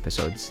previous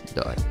episodes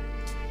doon.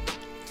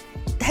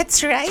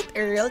 That's right,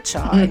 Earl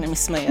Char.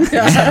 Na-miss mo yun.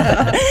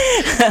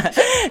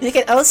 You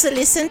can also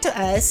listen to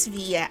us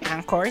via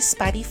Anchor,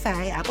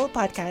 Spotify, Apple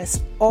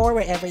Podcasts, or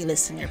wherever you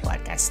listen your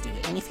podcast to.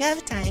 And if you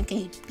have time,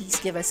 can you please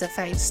give us a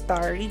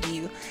 5-star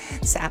review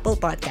sa Apple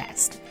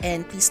Podcast?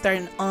 And please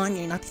turn on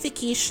your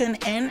notification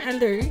and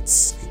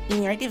alerts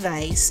in your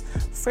device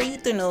for you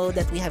to know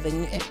that we have a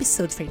new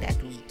episode for that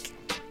week.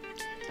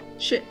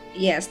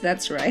 Yes,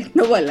 that's right.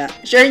 Nawala.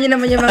 Share nyo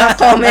naman yung mga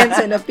comments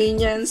and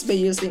opinions by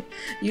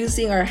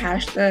using our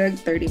hashtag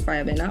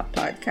 35andUp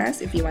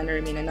podcast. If you want to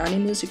remain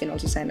anonymous, you can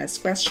also send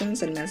us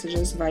questions and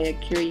messages via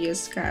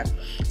Curious Cat.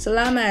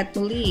 Salamat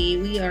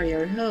muli. We are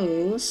your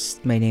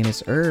hosts. My name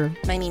is Earl.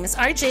 My name is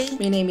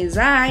RJ. My name is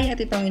Zai. At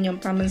ito ang inyong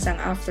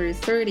pamansang After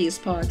 30s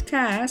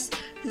podcast.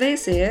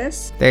 This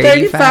is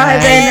 35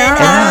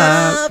 and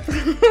Up.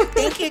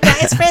 Thank you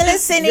guys for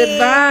listening.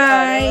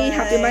 Goodbye.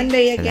 Happy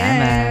Monday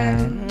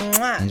again.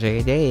 Salamat. Enjoy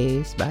your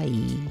days.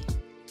 Bye.